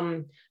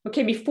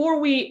 Okay, before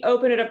we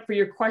open it up for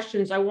your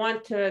questions, I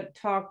want to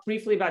talk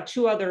briefly about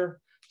two other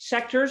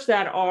sectors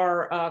that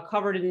are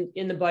covered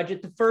in the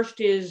budget. The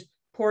first is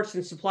ports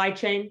and supply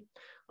chain.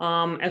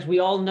 As we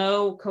all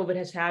know, COVID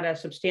has had a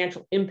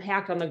substantial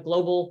impact on the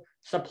global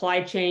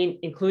supply chain,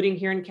 including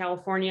here in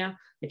California.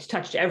 It's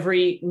touched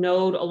every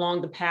node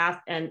along the path,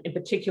 and in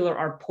particular,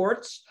 our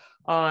ports.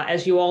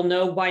 As you all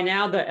know by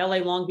now, the LA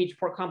Long Beach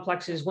Port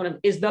Complex is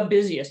the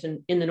busiest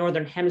in the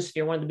Northern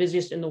Hemisphere, one of the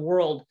busiest in the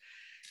world.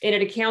 And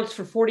it accounts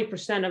for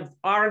 40% of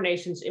our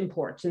nation's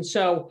imports. And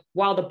so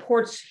while the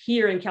ports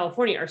here in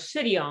California are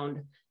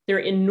city-owned, they're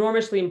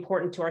enormously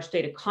important to our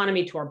state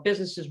economy, to our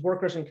businesses,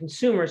 workers, and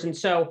consumers. And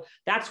so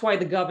that's why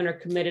the governor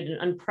committed an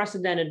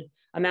unprecedented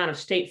amount of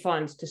state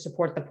funds to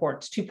support the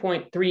ports,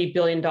 $2.3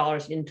 billion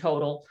in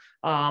total.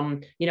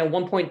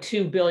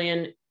 $1.2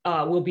 billion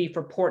will be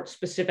for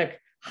port-specific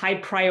high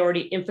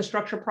priority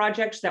infrastructure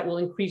projects that will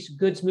increase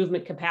goods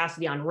movement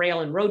capacity on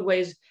rail and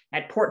roadways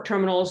at port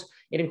terminals.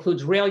 It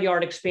includes rail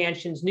yard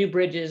expansions, new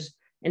bridges,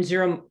 and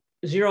zero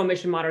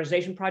emission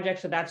modernization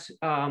projects. So that's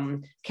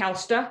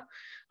CalSTA.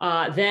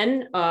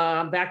 Then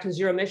back to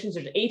zero emissions,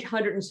 there's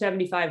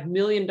 $875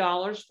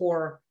 million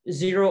for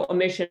zero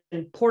emission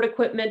port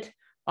equipment,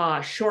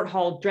 short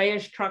haul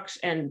drayage trucks,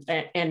 and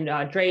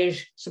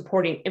drayage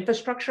supporting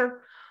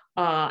infrastructure.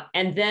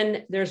 And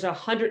then there's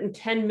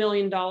 $110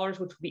 million, which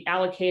will be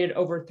allocated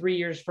over 3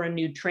 years for a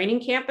new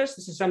training campus.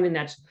 This is something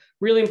that's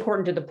really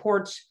important to the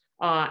ports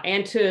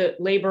and to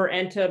labor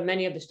and to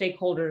many of the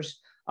stakeholders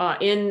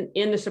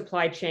in the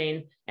supply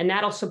chain. And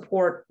that'll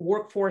support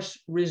workforce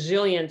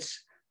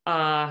resilience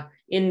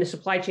in the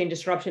supply chain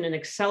disruption and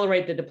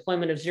accelerate the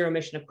deployment of zero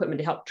emission equipment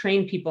to help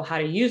train people how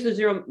to use the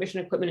zero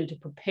emission equipment and to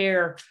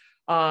prepare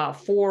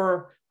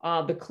for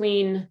the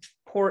clean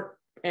port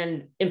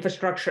and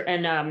infrastructure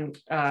and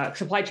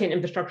supply chain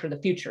infrastructure of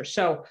the future.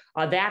 So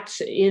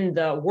that's in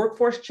the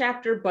workforce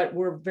chapter, but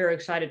we're very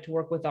excited to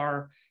work with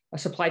our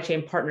supply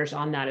chain partners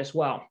on that as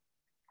well.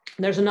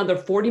 There's another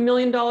 $40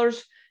 million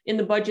in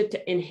the budget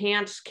to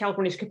enhance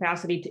California's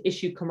capacity to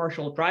issue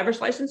commercial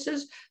driver's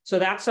licenses. So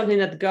that's something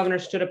that the governor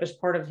stood up as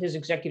part of his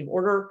executive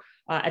order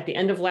at the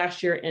end of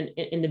last year and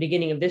in the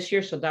beginning of this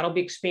year. So that'll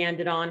be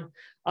expanded on.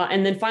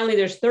 And then finally,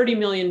 there's $30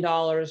 million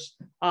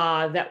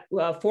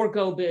for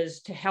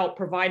GO-Biz to help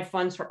provide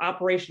funds for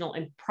operational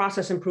and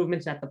process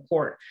improvements at the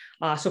port.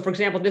 So for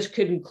example, this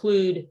could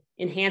include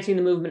enhancing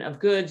the movement of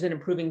goods and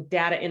improving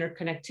data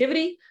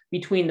interconnectivity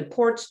between the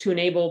ports to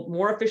enable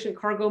more efficient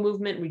cargo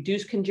movement,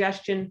 reduce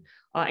congestion,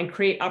 and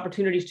create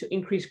opportunities to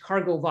increase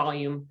cargo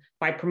volume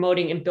by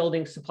promoting and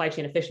building supply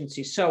chain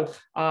efficiency. So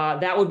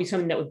that would be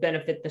something that would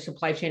benefit the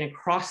supply chain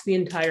across the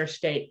entire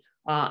state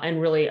and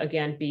really,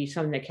 again, be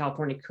something that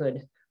California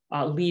could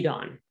lead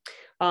on.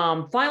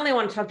 Finally, I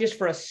want to talk just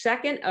for a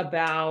second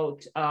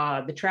about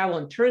the travel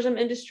and tourism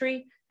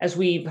industry. As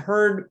we've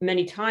heard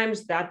many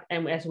times that,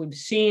 and as we've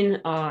seen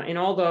in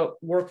all the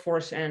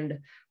workforce and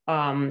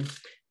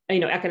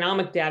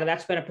economic data,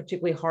 that's been a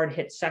particularly hard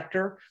hit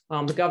sector.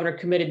 The governor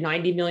committed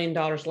 $90 million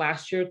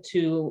last year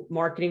to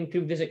marketing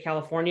through Visit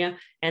California,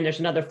 and there's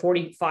another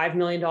 $45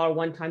 million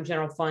one-time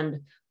general fund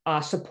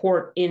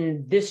support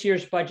in this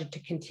year's budget to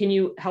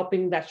continue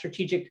helping that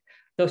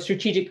those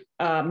strategic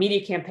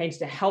media campaigns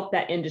to help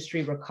that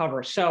industry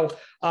recover. So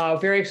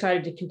very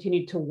excited to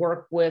continue to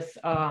work with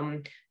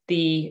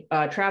the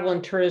travel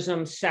and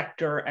tourism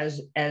sector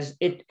as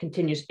it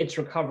continues its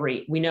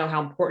recovery. We know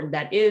how important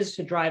that is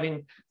to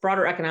driving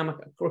broader economic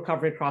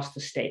recovery across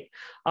the state.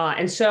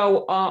 And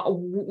so,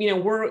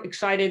 we're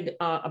excited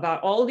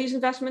about all of these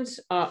investments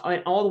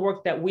and all the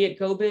work that we at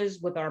GO-Biz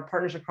with our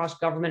partners across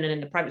government and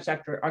in the private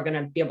sector are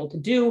going to be able to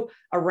do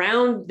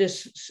around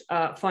this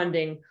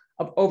funding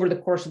over the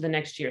course of the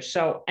next year.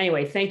 So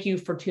anyway, thank you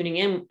for tuning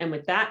in. And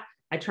with that,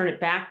 I turn it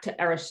back to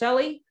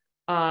Araceli,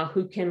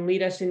 who can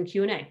lead us in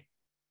Q&A.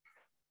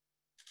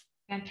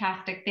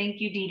 Fantastic. Thank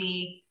you, Dee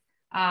Dee.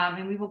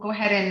 And we will go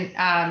ahead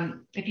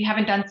and, if you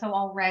haven't done so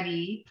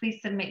already,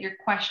 please submit your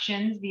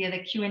questions via the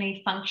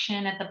Q&A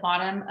function at the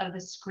bottom of the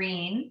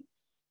screen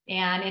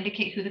and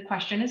indicate who the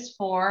question is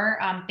for.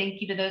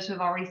 Thank you to those who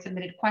have already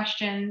submitted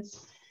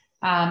questions.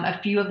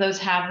 A few of those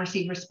have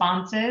received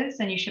responses,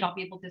 and you should all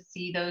be able to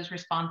see those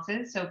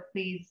responses. So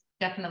please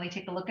definitely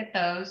take a look at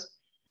those.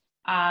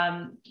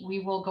 We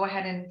will go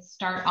ahead and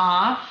start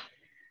off.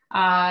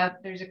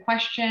 There's a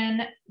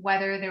question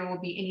whether there will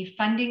be any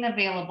funding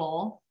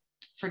available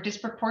for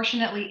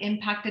disproportionately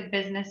impacted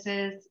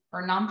businesses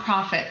for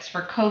nonprofits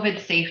for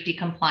COVID safety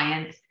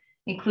compliance,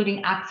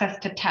 including access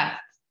to tests.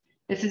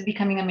 This is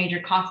becoming a major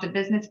cost of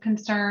business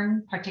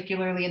concern,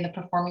 particularly in the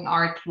performing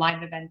arts,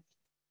 live events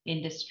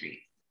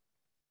industry.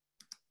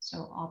 So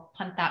I'll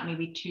punt that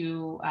maybe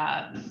to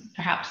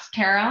perhaps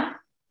Tara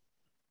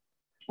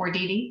or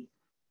Dee Dee.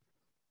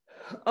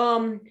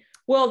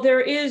 Well, there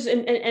is,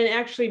 and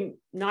actually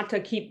not to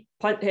keep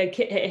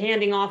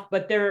handing off,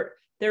 but there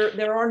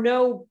are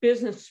no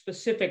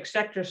business-specific,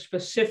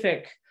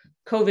 sector-specific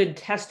COVID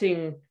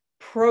testing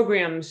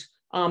programs,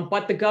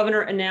 but the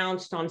governor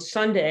announced on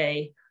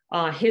Sunday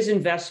his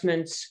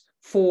investments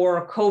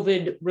for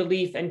COVID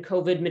relief and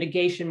COVID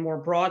mitigation more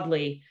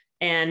broadly.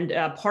 And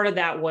part of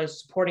that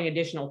was supporting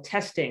additional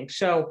testing.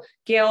 So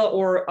Gayle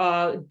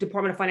or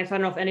Department of Finance, I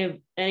don't know if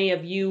any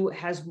of you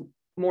has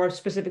more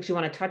specifics you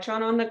want to touch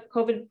on the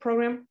COVID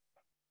program?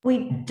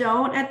 We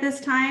don't at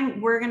this time.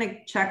 We're going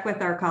to check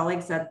with our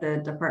colleagues at the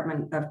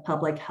Department of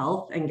Public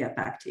Health and get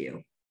back to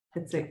you.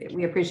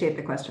 We appreciate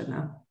the question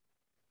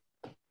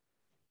though.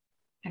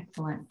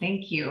 Excellent,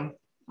 thank you.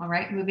 All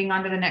right, moving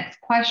on to the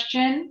next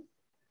question.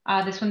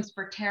 This one's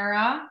for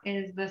Tara.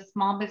 Is the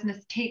small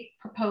business take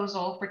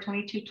proposal for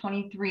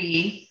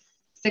 22-23,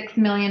 6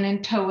 million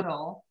in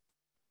total,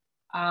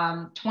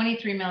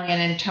 23 million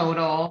in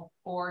total,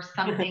 or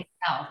something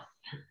else?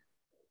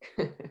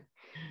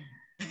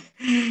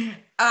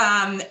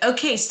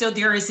 Okay, so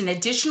there is an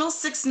additional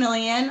 6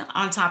 million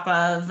on top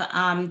of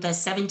the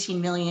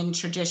 17 million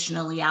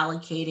traditionally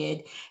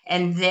allocated,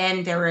 and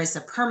then there is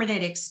a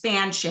permanent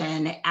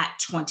expansion at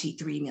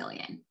 23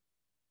 million.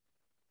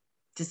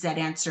 Does that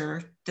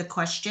answer the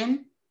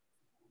question?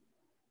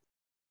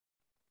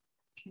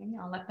 Okay,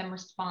 I'll let them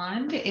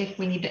respond if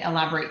we need to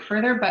elaborate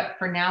further, but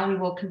for now we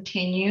will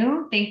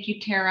continue. Thank you,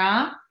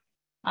 Tara.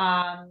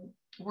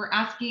 We're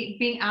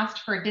being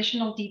asked for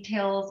additional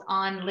details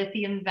on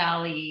Lithium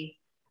Valley.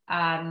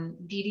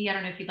 Dee Dee, I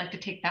don't know if you'd like to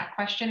take that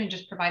question and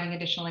just providing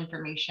additional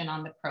information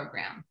on the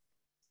program.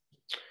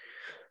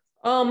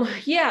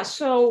 Yeah,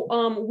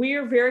 so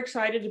we're very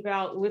excited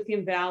about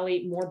Lithium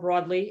Valley more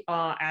broadly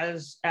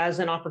as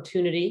an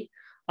opportunity.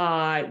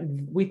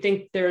 We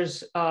think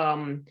there's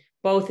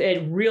both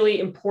a really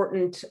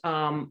important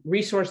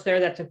resource there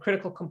that's a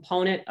critical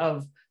component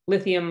of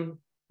lithium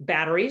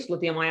batteries.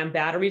 Lithium-ion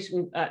batteries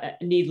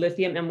need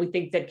lithium, and we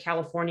think that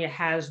California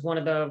has one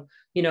of the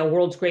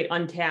world's great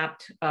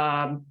untapped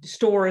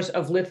stores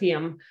of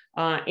lithium,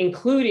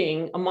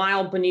 including a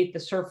mile beneath the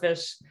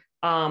surface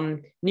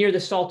near the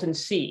Salton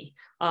Sea.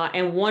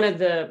 And one of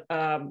the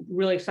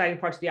really exciting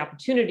parts of the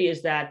opportunity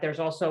is that there's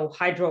also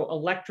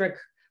hydroelectric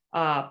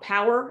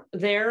power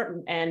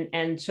there,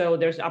 and so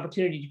there's an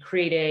opportunity to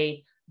create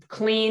a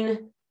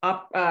clean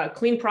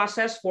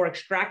process for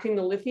extracting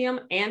the lithium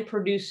and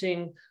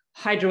producing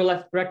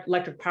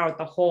hydroelectric power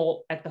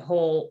at the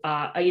whole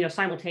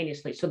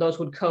simultaneously. So those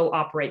would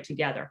co-operate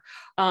together.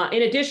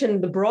 In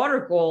addition, the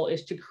broader goal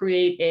is to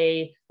create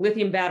a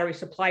lithium battery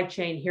supply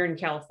chain here in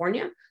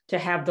California to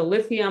have the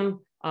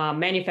lithium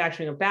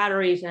manufacturing of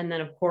batteries, and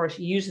then of course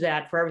use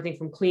that for everything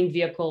from clean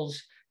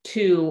vehicles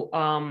to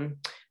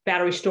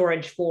battery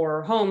storage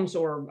for homes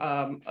or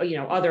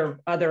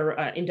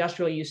other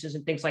industrial uses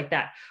and things like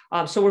that.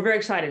 So we're very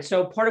excited.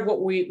 So part of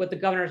what the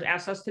governor has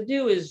asked us to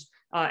do is,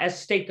 as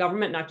state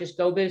government, not just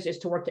GO-Biz, is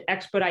to work to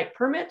expedite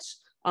permits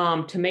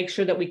to make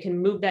sure that we can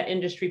move that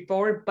industry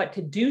forward, but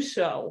to do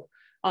so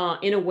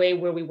in a way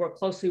where we work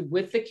closely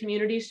with the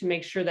communities to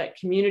make sure that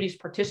communities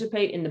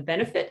participate in the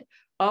benefit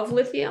of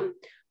lithium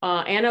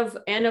and of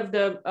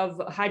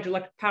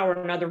hydroelectric power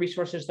and other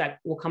resources that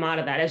will come out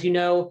of that. As you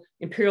know,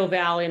 Imperial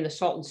Valley and the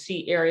Salton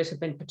Sea areas have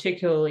been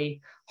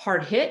particularly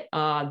hard hit.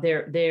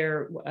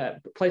 They're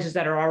places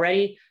that are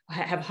already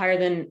have higher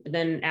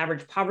than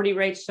average poverty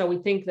rates. So we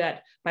think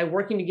that by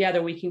working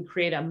together, we can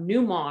create a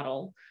new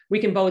model. We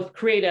can both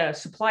create a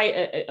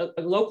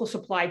local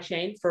supply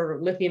chain for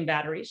lithium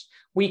batteries.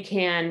 We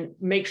can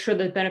make sure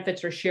that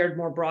benefits are shared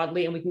more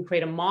broadly, and we can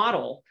create a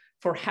model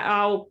for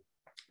how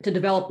to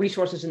develop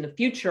resources in the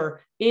future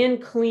in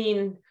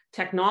clean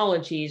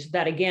technologies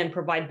that, again,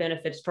 provide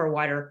benefits for a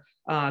wider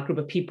group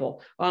of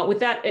people. With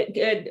that,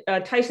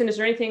 Tyson, is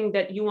there anything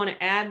that you want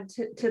to add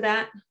to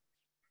that?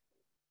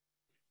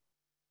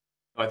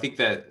 I think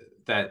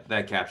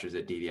that captures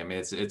it, Dee Dee. I mean,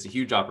 it's a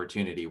huge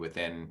opportunity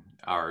within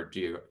our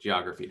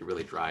geography to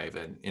really drive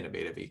an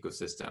innovative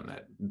ecosystem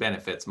that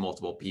benefits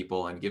multiple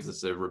people and gives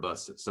us a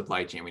robust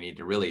supply chain. We need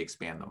to really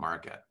expand the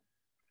market.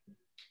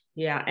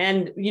 Yeah,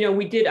 and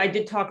I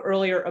did talk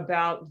earlier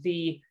about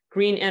the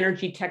green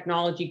energy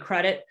technology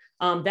credit.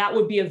 That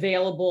would be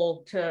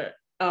available to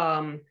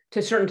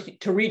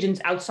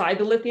regions outside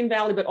the Lithium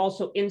Valley, but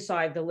also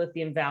inside the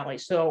Lithium Valley.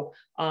 So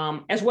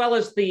as well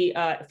as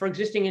for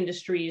existing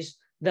industries,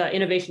 the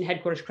innovation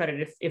headquarters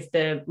credit. If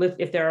there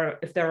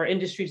are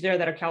industries there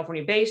that are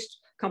California based,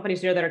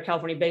 companies there that are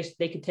California based,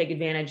 they could take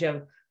advantage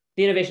of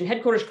the innovation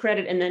headquarters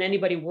credit, and then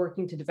anybody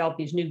working to develop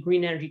these new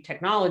green energy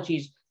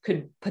technologies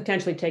could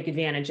potentially take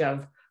advantage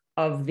of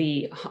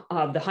the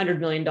 $100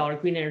 million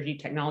green energy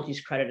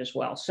technologies credit as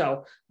well.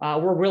 So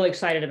we're really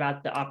excited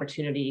about the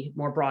opportunity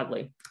more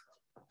broadly.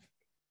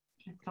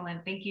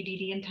 Excellent. Thank you, Dee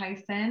Dee and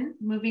Tyson.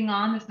 Moving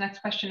on, this next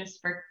question is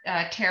for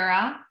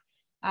Tara.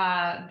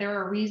 There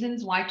are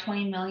reasons why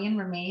 20 million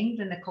remains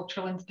in the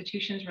Cultural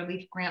Institutions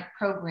Relief Grant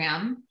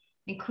Program,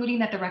 including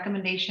that the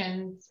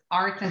recommendations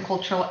arts and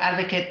cultural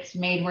advocates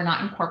made were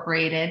not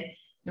incorporated.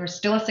 There is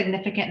still a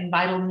significant and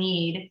vital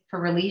need for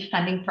relief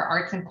funding for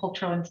arts and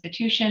cultural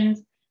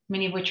institutions,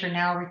 many of which are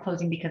now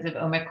reclosing because of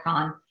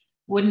Omicron.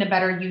 Wouldn't a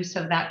better use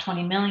of that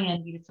 20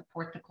 million be to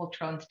support the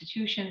cultural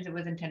institutions it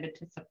was intended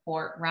to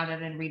support rather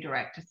than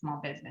redirect to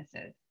small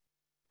businesses?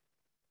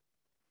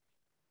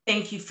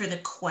 Thank you for the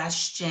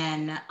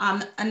question.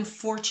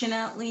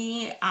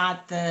 Unfortunately,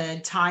 at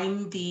the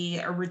time the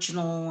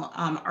original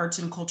arts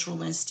and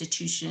cultural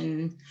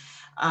institution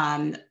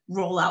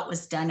rollout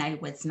was done, I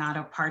was not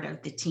a part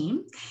of the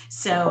team.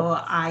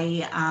 So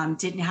I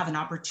didn't have an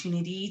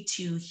opportunity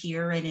to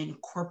hear and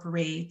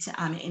incorporate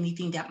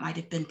anything that might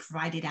have been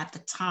provided at the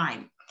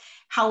time.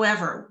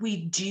 However,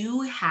 we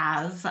do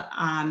have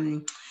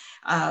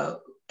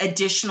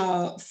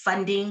additional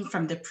funding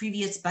from the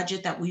previous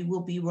budget that we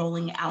will be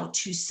rolling out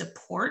to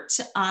support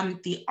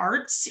the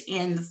arts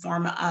in the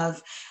form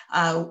of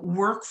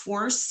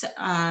workforce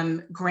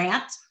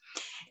grant.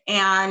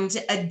 And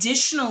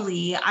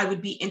additionally, I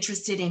would be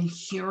interested in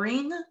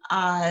hearing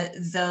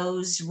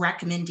those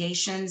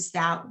recommendations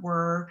that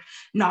were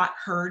not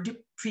heard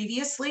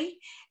previously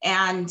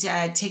and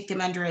take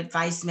them under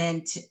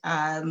advisement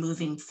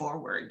moving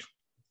forward.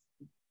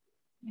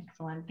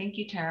 Excellent. Thank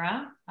you,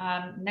 Tara.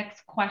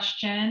 Next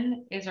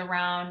question is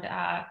around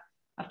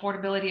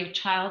affordability of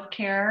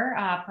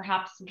childcare.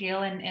 Perhaps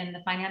Gayle and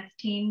the finance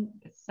team,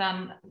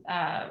 some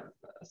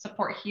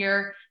support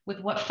here with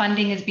what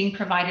funding is being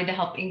provided to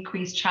help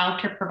increase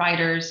childcare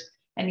providers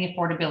and the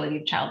affordability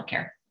of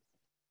childcare.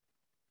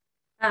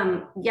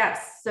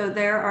 Yes, so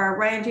there are,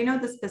 Ryan, do you know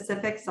the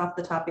specifics off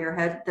the top of your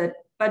head? The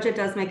budget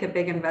does make a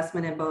big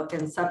investment in both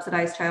in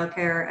subsidized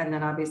childcare, and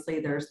then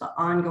obviously there's the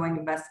ongoing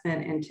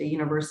investment into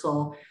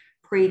universal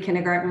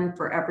pre-kindergarten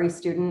for every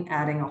student,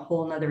 adding a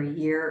whole nother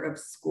year of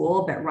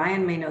school. But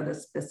Ryan may know the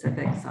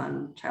specifics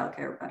on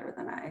childcare better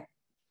than I.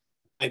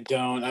 I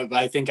don't.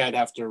 I think I'd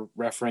have to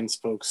reference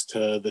folks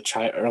to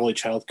the early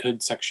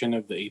childhood section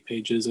of the 8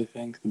 pages, I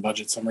think, the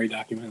budget summary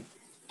document.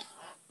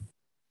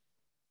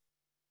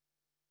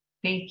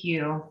 Thank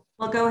you.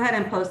 Well, go ahead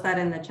and post that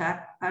in the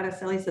chat,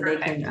 Araceli, so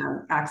Perfect. they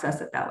can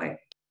access it that way.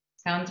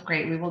 Sounds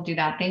great. We will do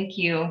that. Thank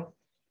you.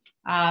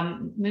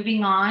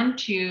 Moving on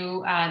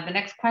to the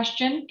next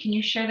question. Can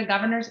you share the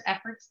governor's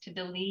efforts to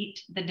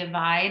delete the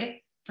divide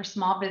for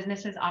small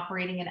businesses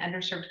operating in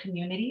underserved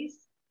communities?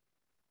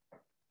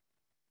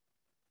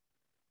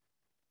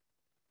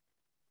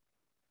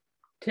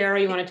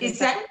 Tara, you want to take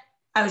that?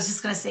 I was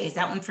just going to say, is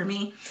that one for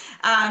me?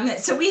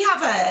 So we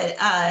have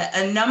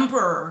a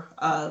number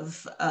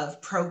of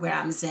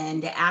programs,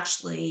 and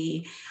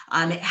actually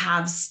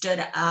have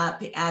stood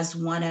up as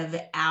one of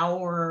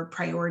our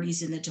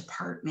priorities in the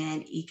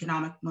department,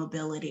 economic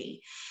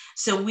mobility.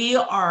 So we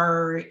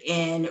are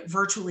in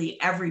virtually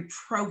every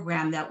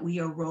program that we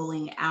are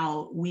rolling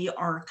out, we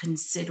are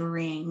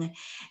considering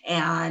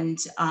and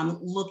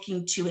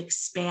looking to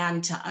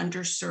expand to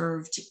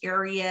underserved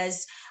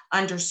areas,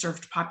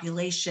 underserved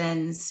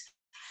populations,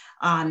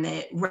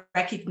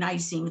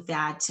 recognizing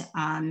that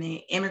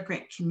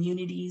immigrant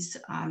communities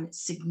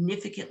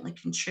significantly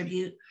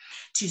contribute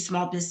to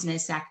small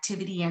business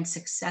activity and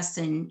success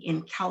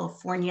in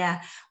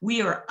California.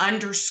 We are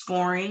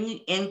underscoring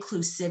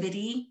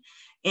inclusivity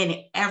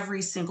in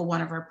every single one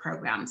of our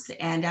programs.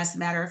 And as a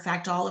matter of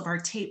fact, all of our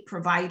tape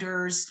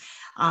providers,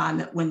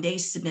 when they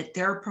submit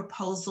their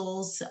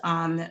proposals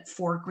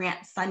for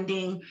grant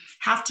funding,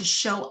 have to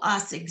show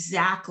us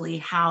exactly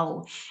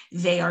how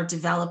they are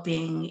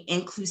developing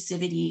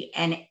inclusivity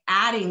and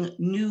adding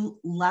new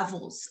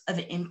levels of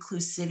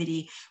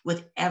inclusivity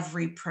with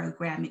every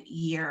program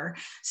year.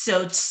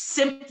 So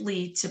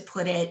simply to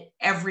put it,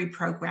 every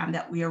program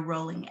that we are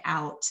rolling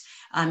out,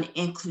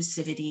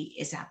 inclusivity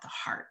is at the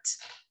heart.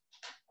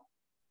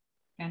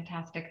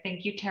 Fantastic.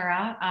 Thank you,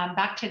 Tara.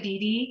 Back to Dee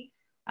Dee.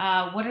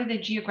 What are the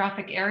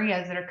geographic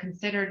areas that are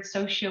considered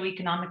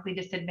socioeconomically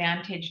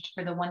disadvantaged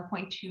for the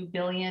 1.2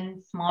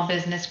 billion Small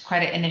Business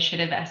Credit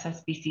Initiative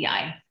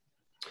SSBCI?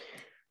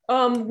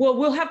 Well,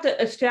 we'll have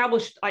to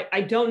establish, I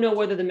don't know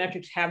whether the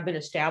metrics have been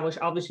established.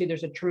 Obviously,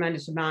 there's a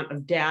tremendous amount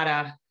of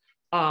data.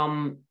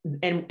 And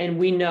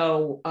we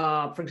know,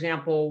 for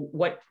example,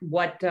 what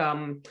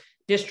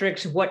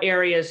districts, what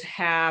areas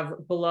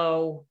have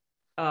below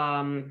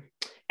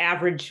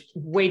average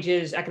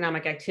wages,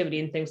 economic activity,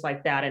 and things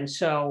like that. And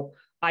so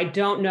I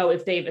don't know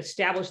if they've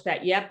established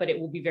that yet, but it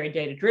will be very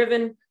data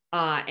driven.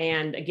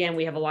 And again,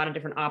 we have a lot of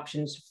different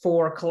options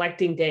for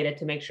collecting data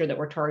to make sure that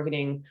we're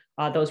targeting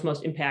those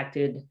most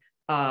impacted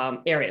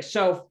areas.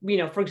 So, you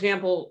know, for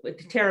example,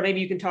 Tara, maybe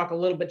you can talk a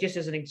little bit just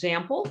as an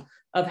example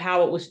of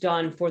how it was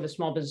done for the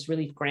Small Business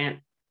Relief Grant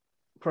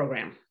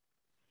Program.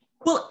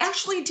 Well,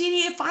 actually, Dee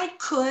Dee, if I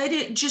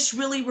could just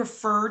really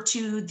refer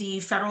to the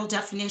federal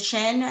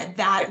definition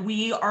that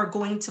we are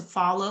going to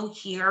follow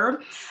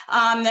here.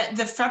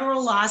 The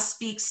federal law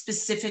speaks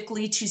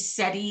specifically to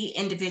SEDI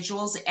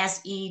individuals,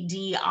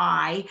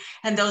 SEDI,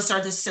 and those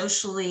are the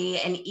socially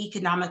and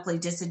economically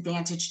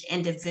disadvantaged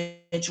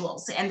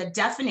individuals. And the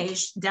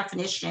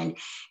definition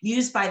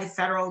used by the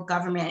federal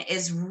government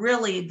is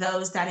really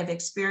those that have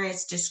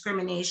experienced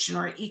discrimination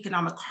or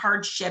economic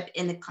hardship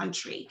in the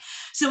country.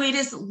 So it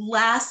is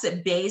less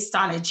based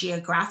on a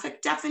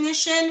geographic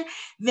definition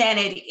than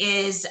it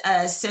is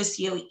a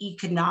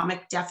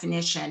socioeconomic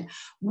definition.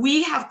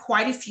 We have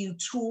quite a few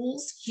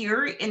tools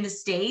here in the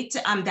state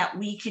that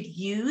we could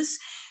use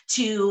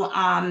to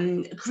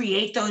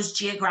create those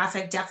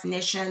geographic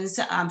definitions.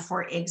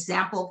 For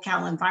example,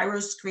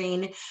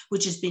 CalEnviroScreen,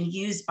 which has been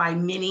used by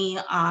many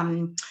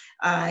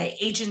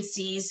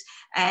agencies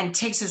and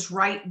takes us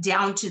right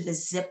down to the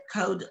zip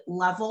code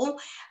level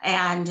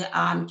and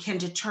can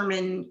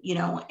determine,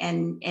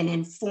 and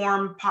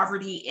inform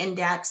poverty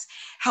index,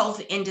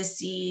 health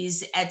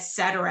indices, et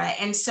cetera.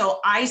 And so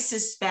I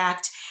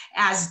suspect,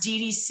 as Dee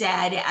Dee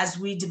said, as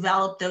we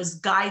develop those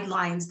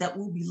guidelines, that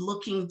we'll be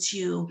looking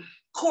to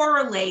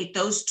correlate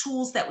those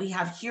tools that we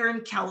have here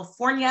in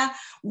California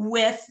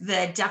with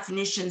the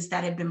definitions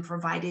that have been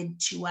provided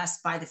to us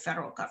by the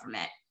federal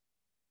government.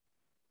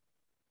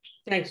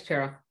 Thanks,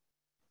 Tara.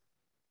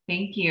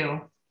 Thank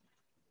you.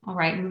 All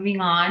right,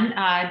 moving on.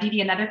 Dee Dee,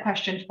 another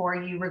question for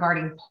you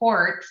regarding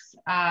ports.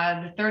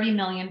 The $30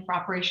 million for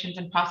operations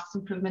and process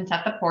improvements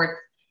at the ports.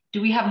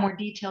 Do we have more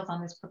details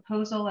on this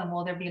proposal, and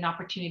will there be an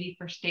opportunity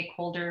for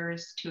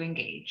stakeholders to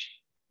engage?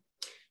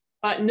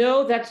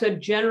 No, that's a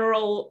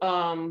general,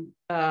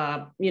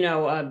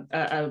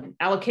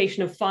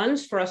 allocation of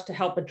funds for us to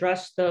help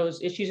address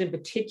those issues. In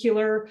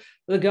particular,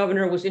 the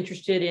governor was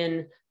interested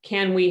in,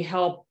 can we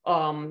help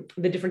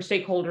the different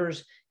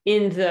stakeholders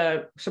in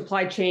the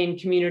supply chain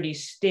community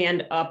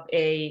stand up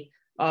a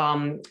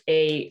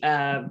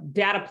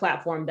data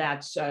platform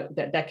that's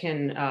that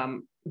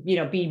can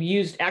be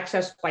used,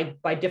 accessed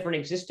by different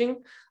existing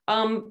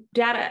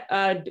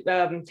data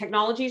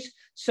technologies.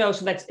 So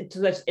that's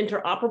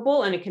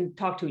interoperable and it can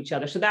talk to each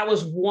other. So that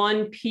was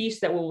one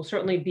piece that we'll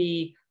certainly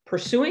be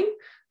pursuing.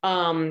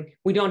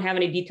 We don't have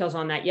any details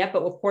on that yet,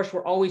 but of course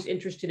we're always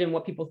interested in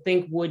what people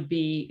think would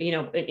be,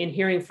 in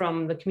hearing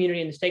from the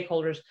community and the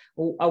stakeholders,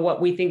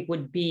 what we think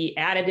would be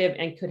additive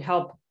and could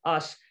help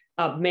us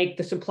make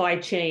the supply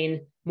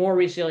chain more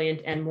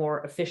resilient and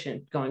more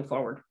efficient going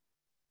forward.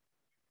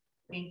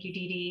 Thank you,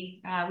 Dee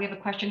Dee. We have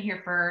a question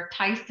here for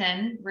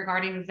Tyson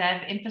regarding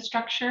ZEV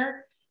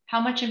infrastructure. How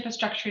much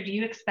infrastructure do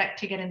you expect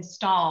to get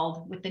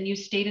installed with the new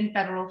state and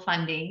federal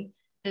funding?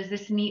 Does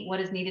this meet what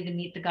is needed to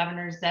meet the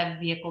governor's ZEV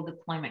vehicle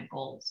deployment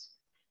goals?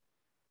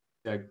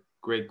 Yeah,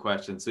 great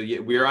question. So yeah,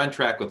 we are on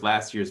track with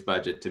last year's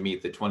budget to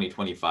meet the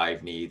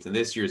 2025 needs, and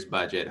this year's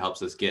budget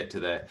helps us get to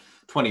the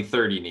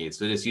 2030 needs.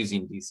 So just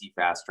using DC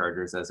fast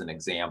chargers as an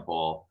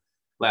example,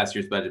 last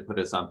year's budget put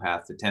us on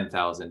path to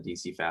 10,000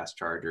 DC fast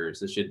chargers.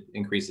 This should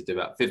increase it to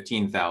about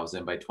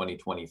 15,000 by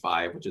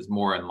 2025, which is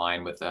more in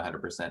line with the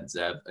 100%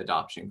 ZEV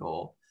adoption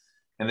goal.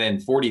 And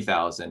then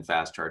 40,000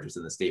 fast chargers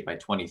in the state by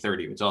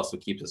 2030, which also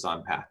keeps us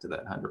on path to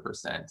that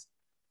 100%.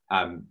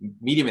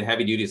 Medium and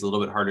heavy duty is a little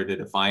bit harder to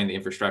define. The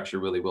infrastructure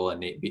really will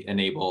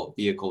enable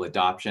vehicle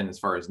adoption as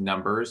far as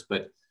numbers,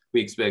 but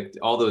we expect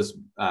all those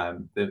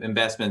the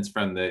investments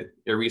from the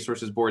Air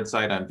Resources Board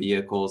side on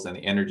vehicles and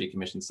the Energy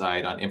Commission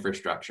side on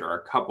infrastructure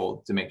are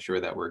coupled to make sure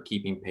that we're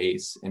keeping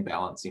pace and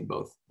balancing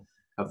both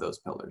of those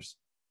pillars.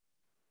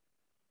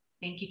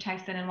 Thank you,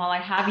 Tyson. And while I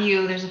have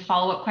you, there's a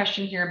follow-up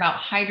question here about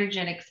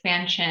hydrogen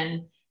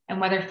expansion and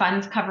whether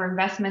funds cover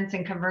investments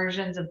and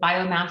conversions of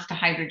biomass to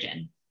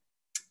hydrogen.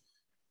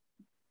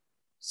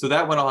 So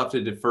that one I'll have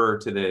to defer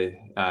to the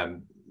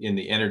in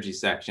the energy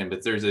section,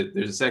 but there's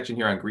a section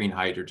here on green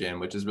hydrogen,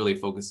 which is really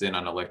focused in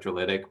on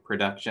electrolytic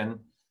production.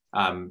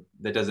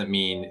 That doesn't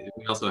mean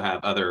we also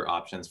have other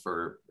options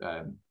for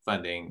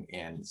funding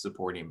and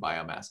supporting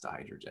biomass to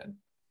hydrogen.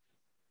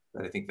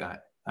 But I think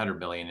that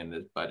 100 million in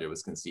the budget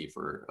was conceived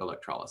for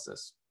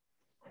electrolysis.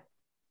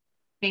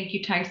 Thank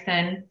you,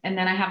 Tyson. And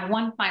then I have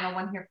one final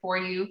one here for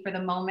you for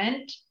the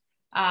moment.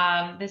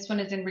 This one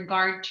is in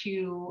regard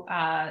to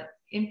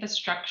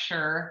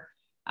infrastructure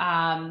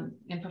and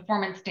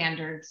performance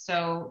standards.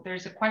 So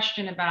there's a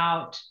question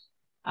about,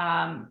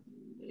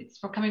 it's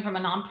coming from a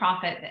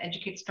nonprofit that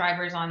educates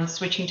drivers on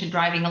switching to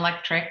driving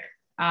electric.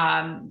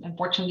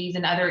 Unfortunately, these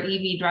and other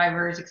EV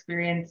drivers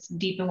experience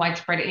deep and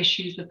widespread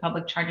issues with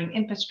public charging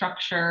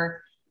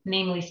infrastructure,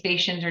 namely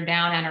stations are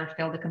down and or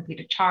fail to complete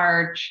a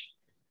charge.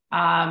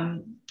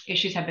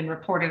 Issues have been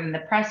reported in the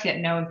press, yet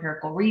no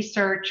empirical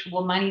research.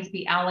 Will monies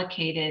be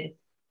allocated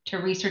to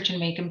research and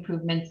make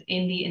improvements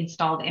in the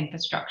installed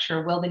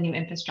infrastructure? Will the new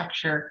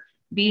infrastructure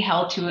be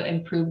held to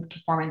improved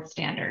performance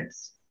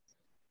standards?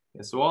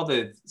 Yeah, so all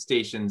the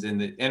stations in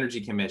the Energy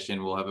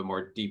Commission will have a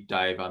more deep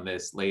dive on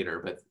this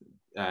later, but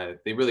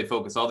they really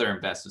focus all their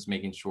investments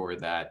making sure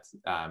that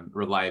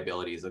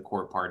reliability is a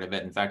core part of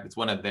it. In fact, it's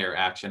one of their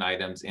action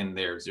items in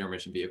their zero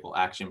emission vehicle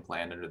action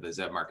plan under the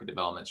ZEV market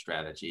development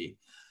strategy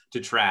to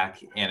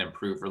track and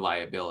improve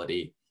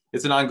reliability.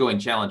 It's an ongoing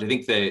challenge. I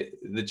think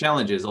the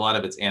challenge is a lot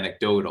of it's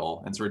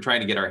anecdotal. And so we're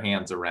trying to get our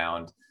hands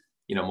around,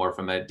 more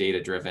from a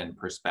data-driven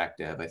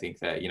perspective. I think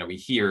that, we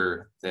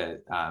hear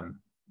that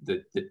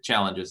the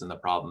challenges and the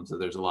problems, so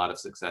there's a lot of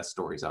success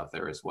stories out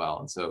there as well.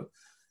 And so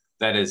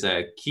that is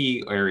a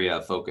key area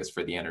of focus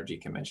for the Energy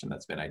Commission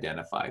that's been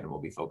identified, and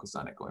we'll be focused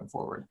on it going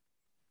forward.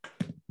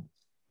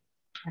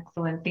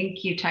 Excellent.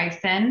 Thank you,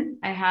 Tyson.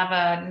 I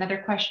have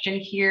another question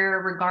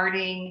here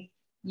regarding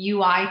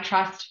UI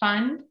Trust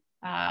Fund.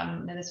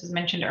 And this was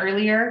mentioned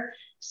earlier.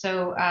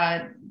 So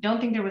don't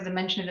think there was a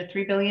mention of the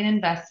 $3 billion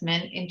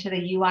investment into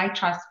the UI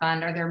Trust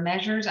Fund. Are there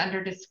measures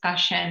under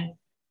discussion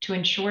to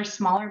ensure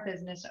smaller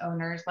business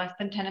owners, less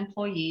than 10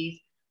 employees,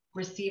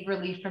 receive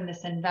relief from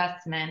this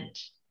investment?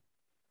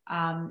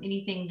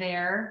 Anything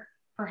there,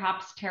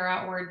 perhaps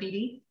Tara or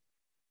Dee?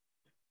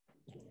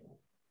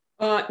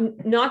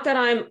 Not that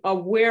I'm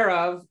aware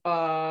of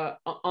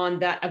on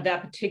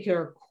that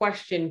particular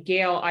question,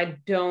 Gayle. I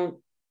don't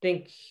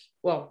think.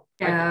 Well,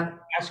 yeah. I can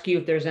ask you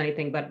if there's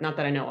anything, but not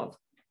that I know of.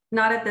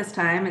 Not at this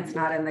time. It's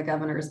not in the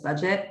governor's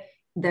budget.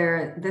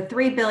 The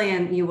 $3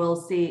 billion you will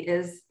see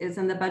is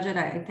in the budget.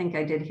 I think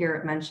I did hear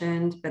it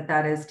mentioned, but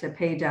that is to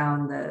pay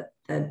down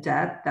the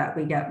debt that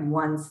we get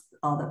once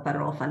all the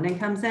federal funding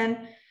comes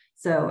in.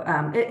 So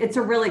it's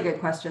a really good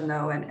question,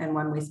 though, and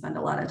one we spend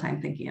a lot of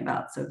time thinking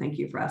about. So thank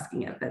you for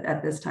asking it. But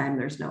at this time,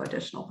 there's no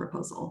additional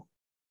proposal.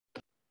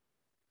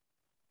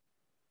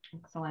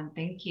 Excellent.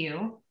 Thank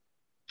you.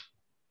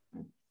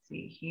 Let's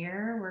see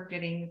here. We're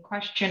getting a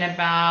question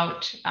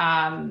about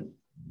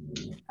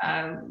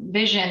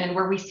vision and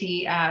where we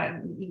see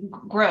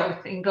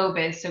growth in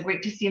GO-Biz. So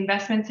great to see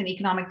investments in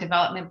economic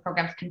development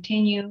programs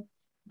continue.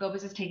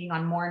 GO-Biz is taking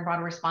on more and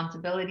broader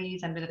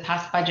responsibilities under the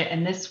past budget.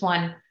 And this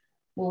one,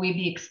 will we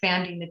be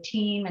expanding the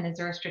team? And is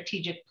there a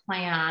strategic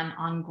plan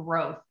on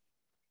growth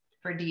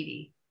for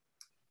Dee?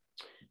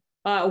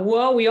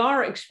 Well, we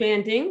are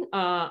expanding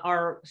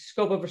our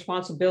scope of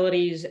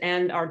responsibilities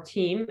and our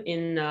team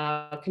in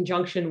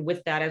conjunction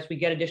with that as we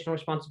get additional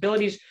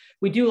responsibilities.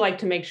 We do like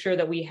to make sure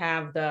that we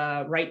have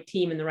the right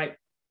team and the right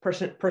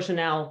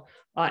personnel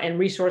and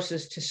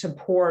resources to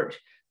support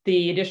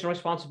the additional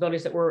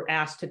responsibilities that we're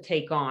asked to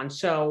take on.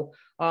 So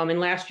in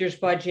last year's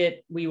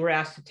budget, we were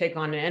asked to take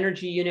on an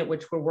energy unit,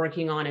 which we're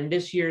working on in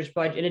this year's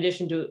budget, in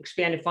addition to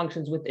expanded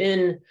functions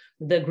within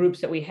the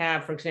groups that we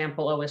have. For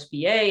example,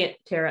 OSBA,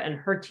 Tara and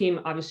her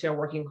team obviously are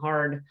working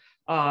hard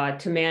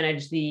to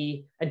manage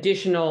the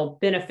additional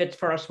benefits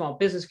for our small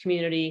business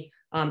community.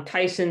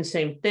 Tyson,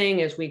 same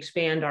thing, as we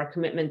expand our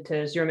commitment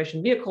to zero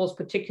emission vehicles,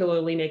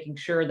 particularly making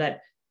sure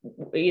that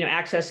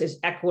access is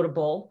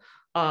equitable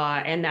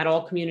and that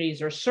all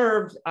communities are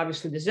served.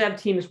 Obviously, the ZEV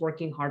team is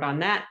working hard on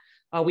that.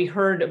 We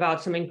heard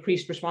about some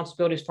increased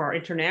responsibilities for our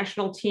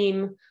international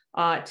team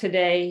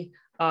today.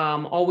 We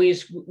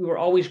were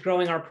always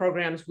growing our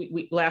programs.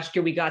 Last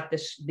year we got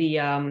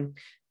the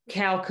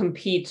Cal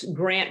Competes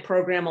grant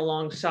program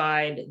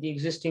alongside the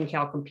existing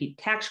Cal Compete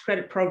tax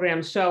credit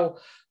program. So,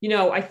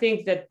 I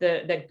think that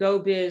that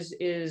GO-Biz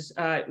is,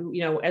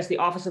 as the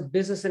Office of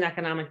Business and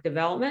Economic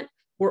Development,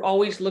 we're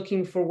always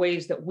looking for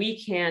ways that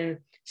we can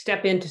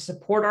step in to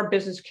support our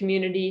business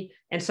community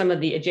and some of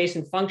the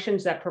adjacent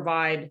functions that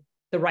provide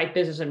the right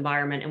business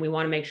environment. And we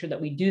want to make sure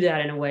that we do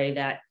that in a way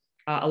that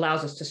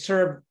allows us to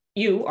serve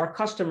you, our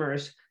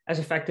customers, as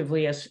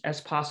effectively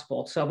as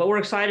possible. So, but we're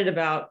excited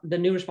about the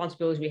new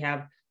responsibilities we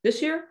have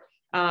this year.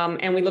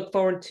 And we look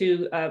forward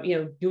to,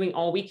 doing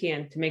all we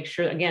can to make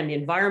sure, again, the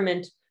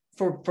environment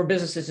for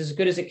businesses is as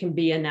good as it can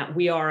be, and that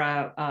we are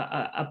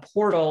a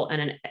portal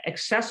and an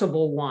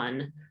accessible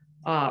one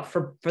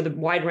for the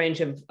wide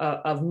range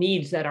of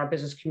needs that our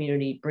business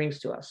community brings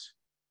to us.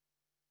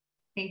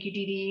 Thank you,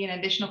 Dee. An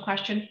additional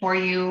question for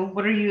you.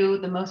 What are you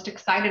the most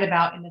excited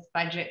about in this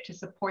budget to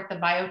support the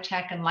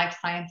biotech and life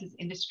sciences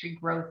industry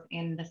growth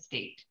in the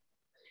state?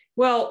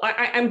 Well,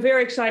 I'm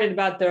very excited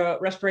about the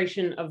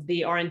restoration of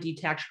the R&D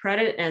tax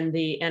credit and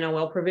the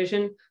NOL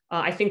provision.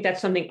 I think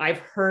that's something I've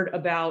heard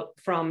about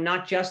from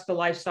not just the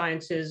life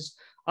sciences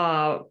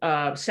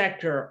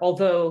sector,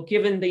 although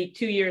given the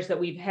 2 years that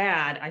we've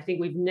had, I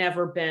think we've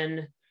never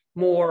been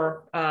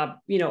more,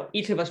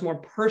 each of us more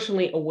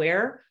personally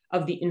aware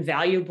of the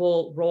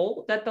invaluable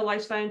role that the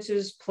life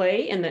sciences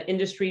play and the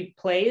industry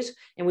plays.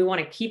 And we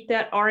want to keep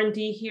that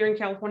R&D here in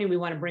California. We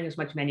want to bring as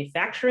much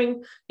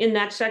manufacturing in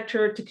that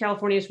sector to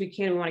California as we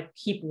can. We want to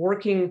keep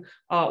working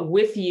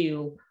with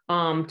you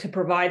to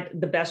provide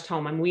the best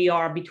home. And we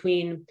are,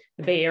 between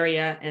the Bay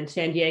Area and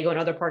San Diego and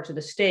other parts of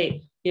the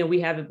state,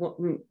 we have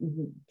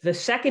the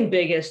second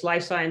biggest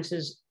life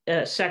sciences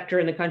sector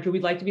in the country.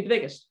 We'd like to be the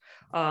biggest.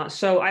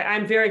 So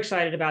I'm very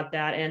excited about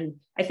that. And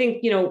I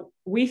think,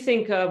 we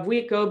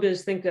at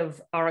GO-Biz think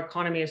of our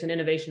economy as an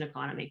innovation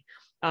economy.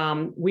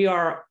 We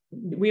are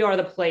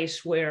the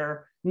place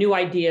where new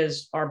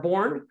ideas are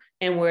born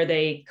and where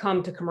they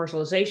come to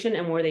commercialization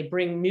and where they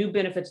bring new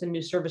benefits and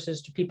new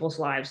services to people's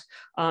lives.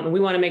 And we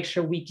want to make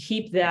sure we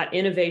keep that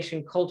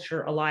innovation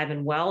culture alive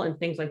and well, and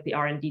things like the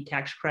R&D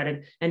tax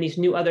credit and these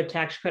new other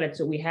tax credits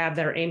that we have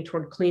that are aimed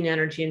toward clean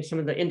energy and some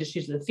of the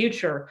industries of the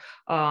future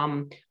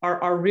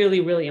are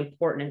really, really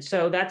important. And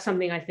so that's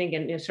something I think,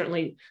 and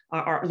certainly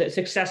the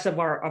success of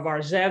our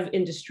ZEV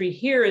industry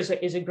here is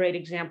a great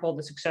example.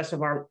 The success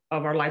of our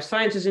life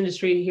sciences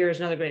industry here is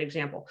another great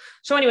example.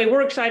 So anyway,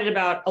 we're excited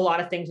about a lot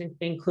of things,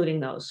 including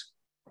those.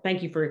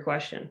 Thank you for your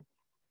question.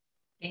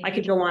 I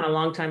could go on a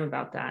long time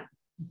about that.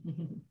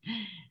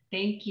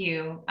 Thank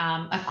you.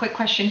 A quick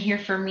question here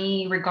for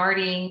me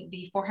regarding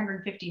the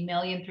 $450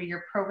 million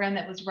three-year program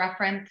that was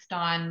referenced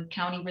on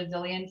county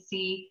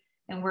resiliency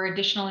and where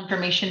additional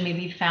information may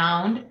be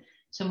found.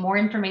 So more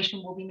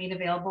information will be made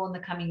available in the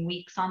coming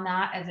weeks on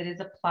that, as it is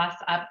a plus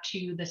up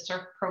to the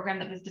SURF program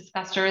that was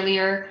discussed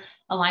earlier.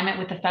 Alignment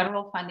with the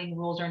federal funding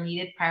rules are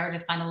needed prior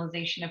to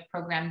finalization of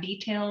program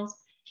details.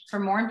 For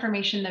more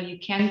information, though, you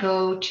can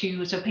go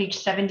to page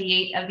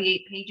 78 of the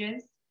 8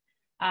 pages.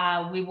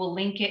 We will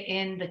link it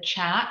in the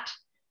chat.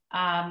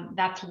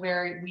 That's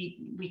where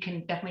we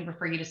can definitely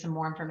refer you to some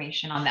more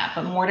information on that,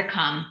 but more to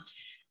come.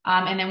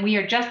 And then we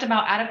are just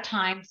about out of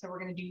time, so we're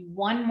going to do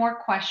one more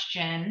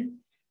question.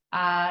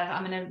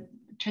 I'm going to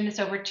turn this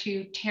over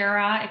to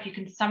Tara, if you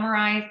can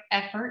summarize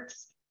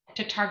efforts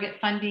to target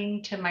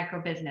funding to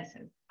micro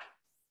businesses.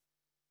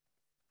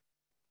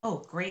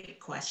 Oh,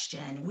 great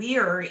question. We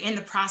are in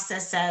the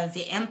process of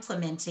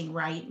implementing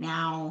right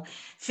now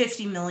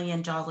 $50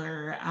 million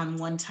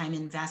one-time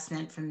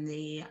investment from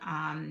the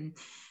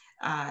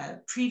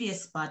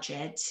previous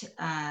budget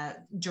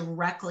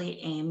directly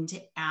aimed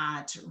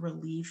at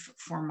relief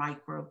for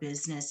micro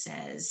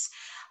businesses.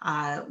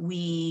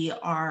 We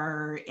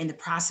are in the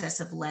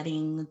process of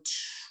letting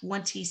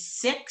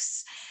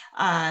 26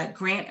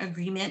 grant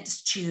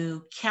agreements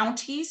to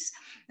counties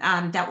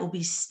that will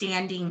be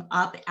standing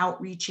up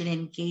outreach and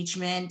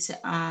engagement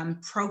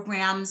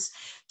programs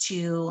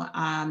to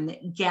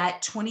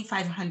get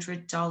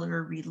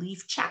 $2,500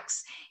 relief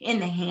checks in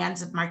the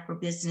hands of micro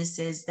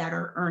businesses that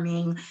are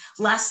earning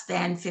less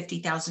than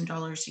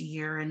 $50,000 a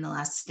year and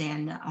less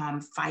than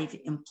 5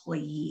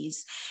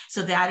 employees.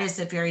 So that is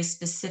a very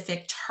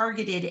specific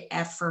targeted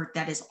effort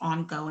that is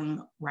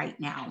ongoing right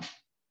now.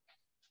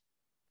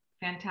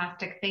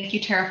 Fantastic. Thank you,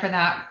 Tara, for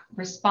that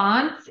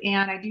response.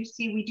 And I do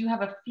see we do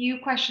have a few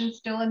questions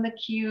still in the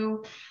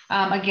queue.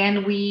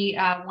 Again, we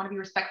want to be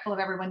respectful of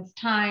everyone's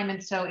time.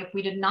 And so if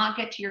we did not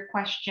get to your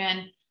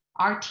question,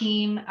 our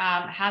team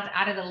has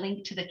added a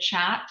link to the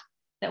chat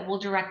that will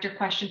direct your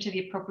question to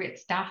the appropriate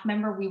staff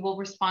member. We will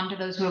respond to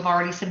those who have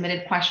already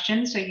submitted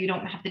questions, so you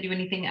don't have to do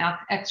anything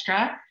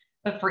extra.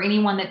 But for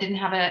anyone that didn't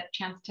have a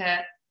chance to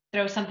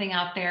throw something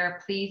out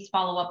there, please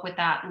follow up with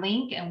that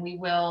link and we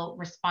will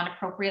respond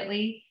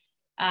appropriately.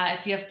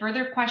 If you have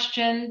further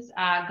questions,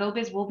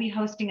 GO-Biz will be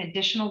hosting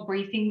additional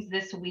briefings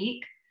this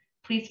week.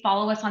 Please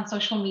follow us on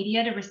social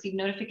media to receive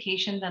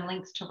notifications and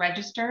links to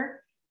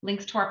register.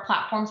 Links to our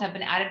platforms have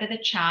been added to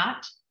the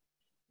chat.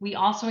 We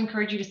also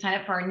encourage you to sign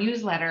up for our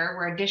newsletter,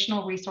 where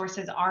additional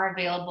resources are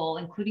available,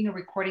 including a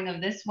recording of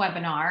this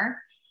webinar,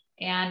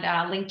 and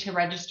a link to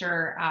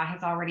register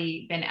has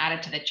already been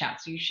added to the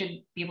chat. So you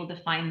should be able to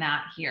find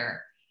that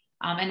here.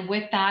 And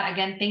with that,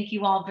 again, thank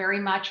you all very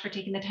much for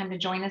taking the time to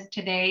join us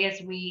today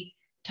as we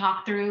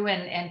talk through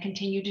and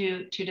continue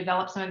to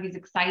develop some of these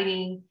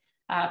exciting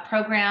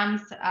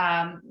programs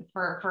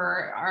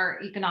for our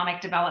economic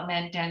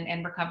development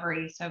and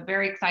recovery. So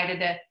very excited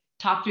to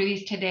talk through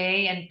these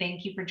today, and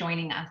thank you for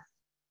joining us.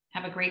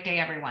 Have a great day,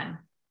 everyone.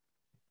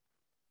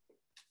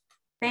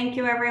 Thank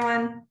you,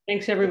 everyone.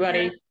 Thanks,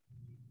 everybody.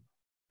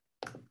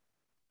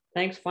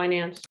 Thanks,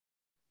 Finance.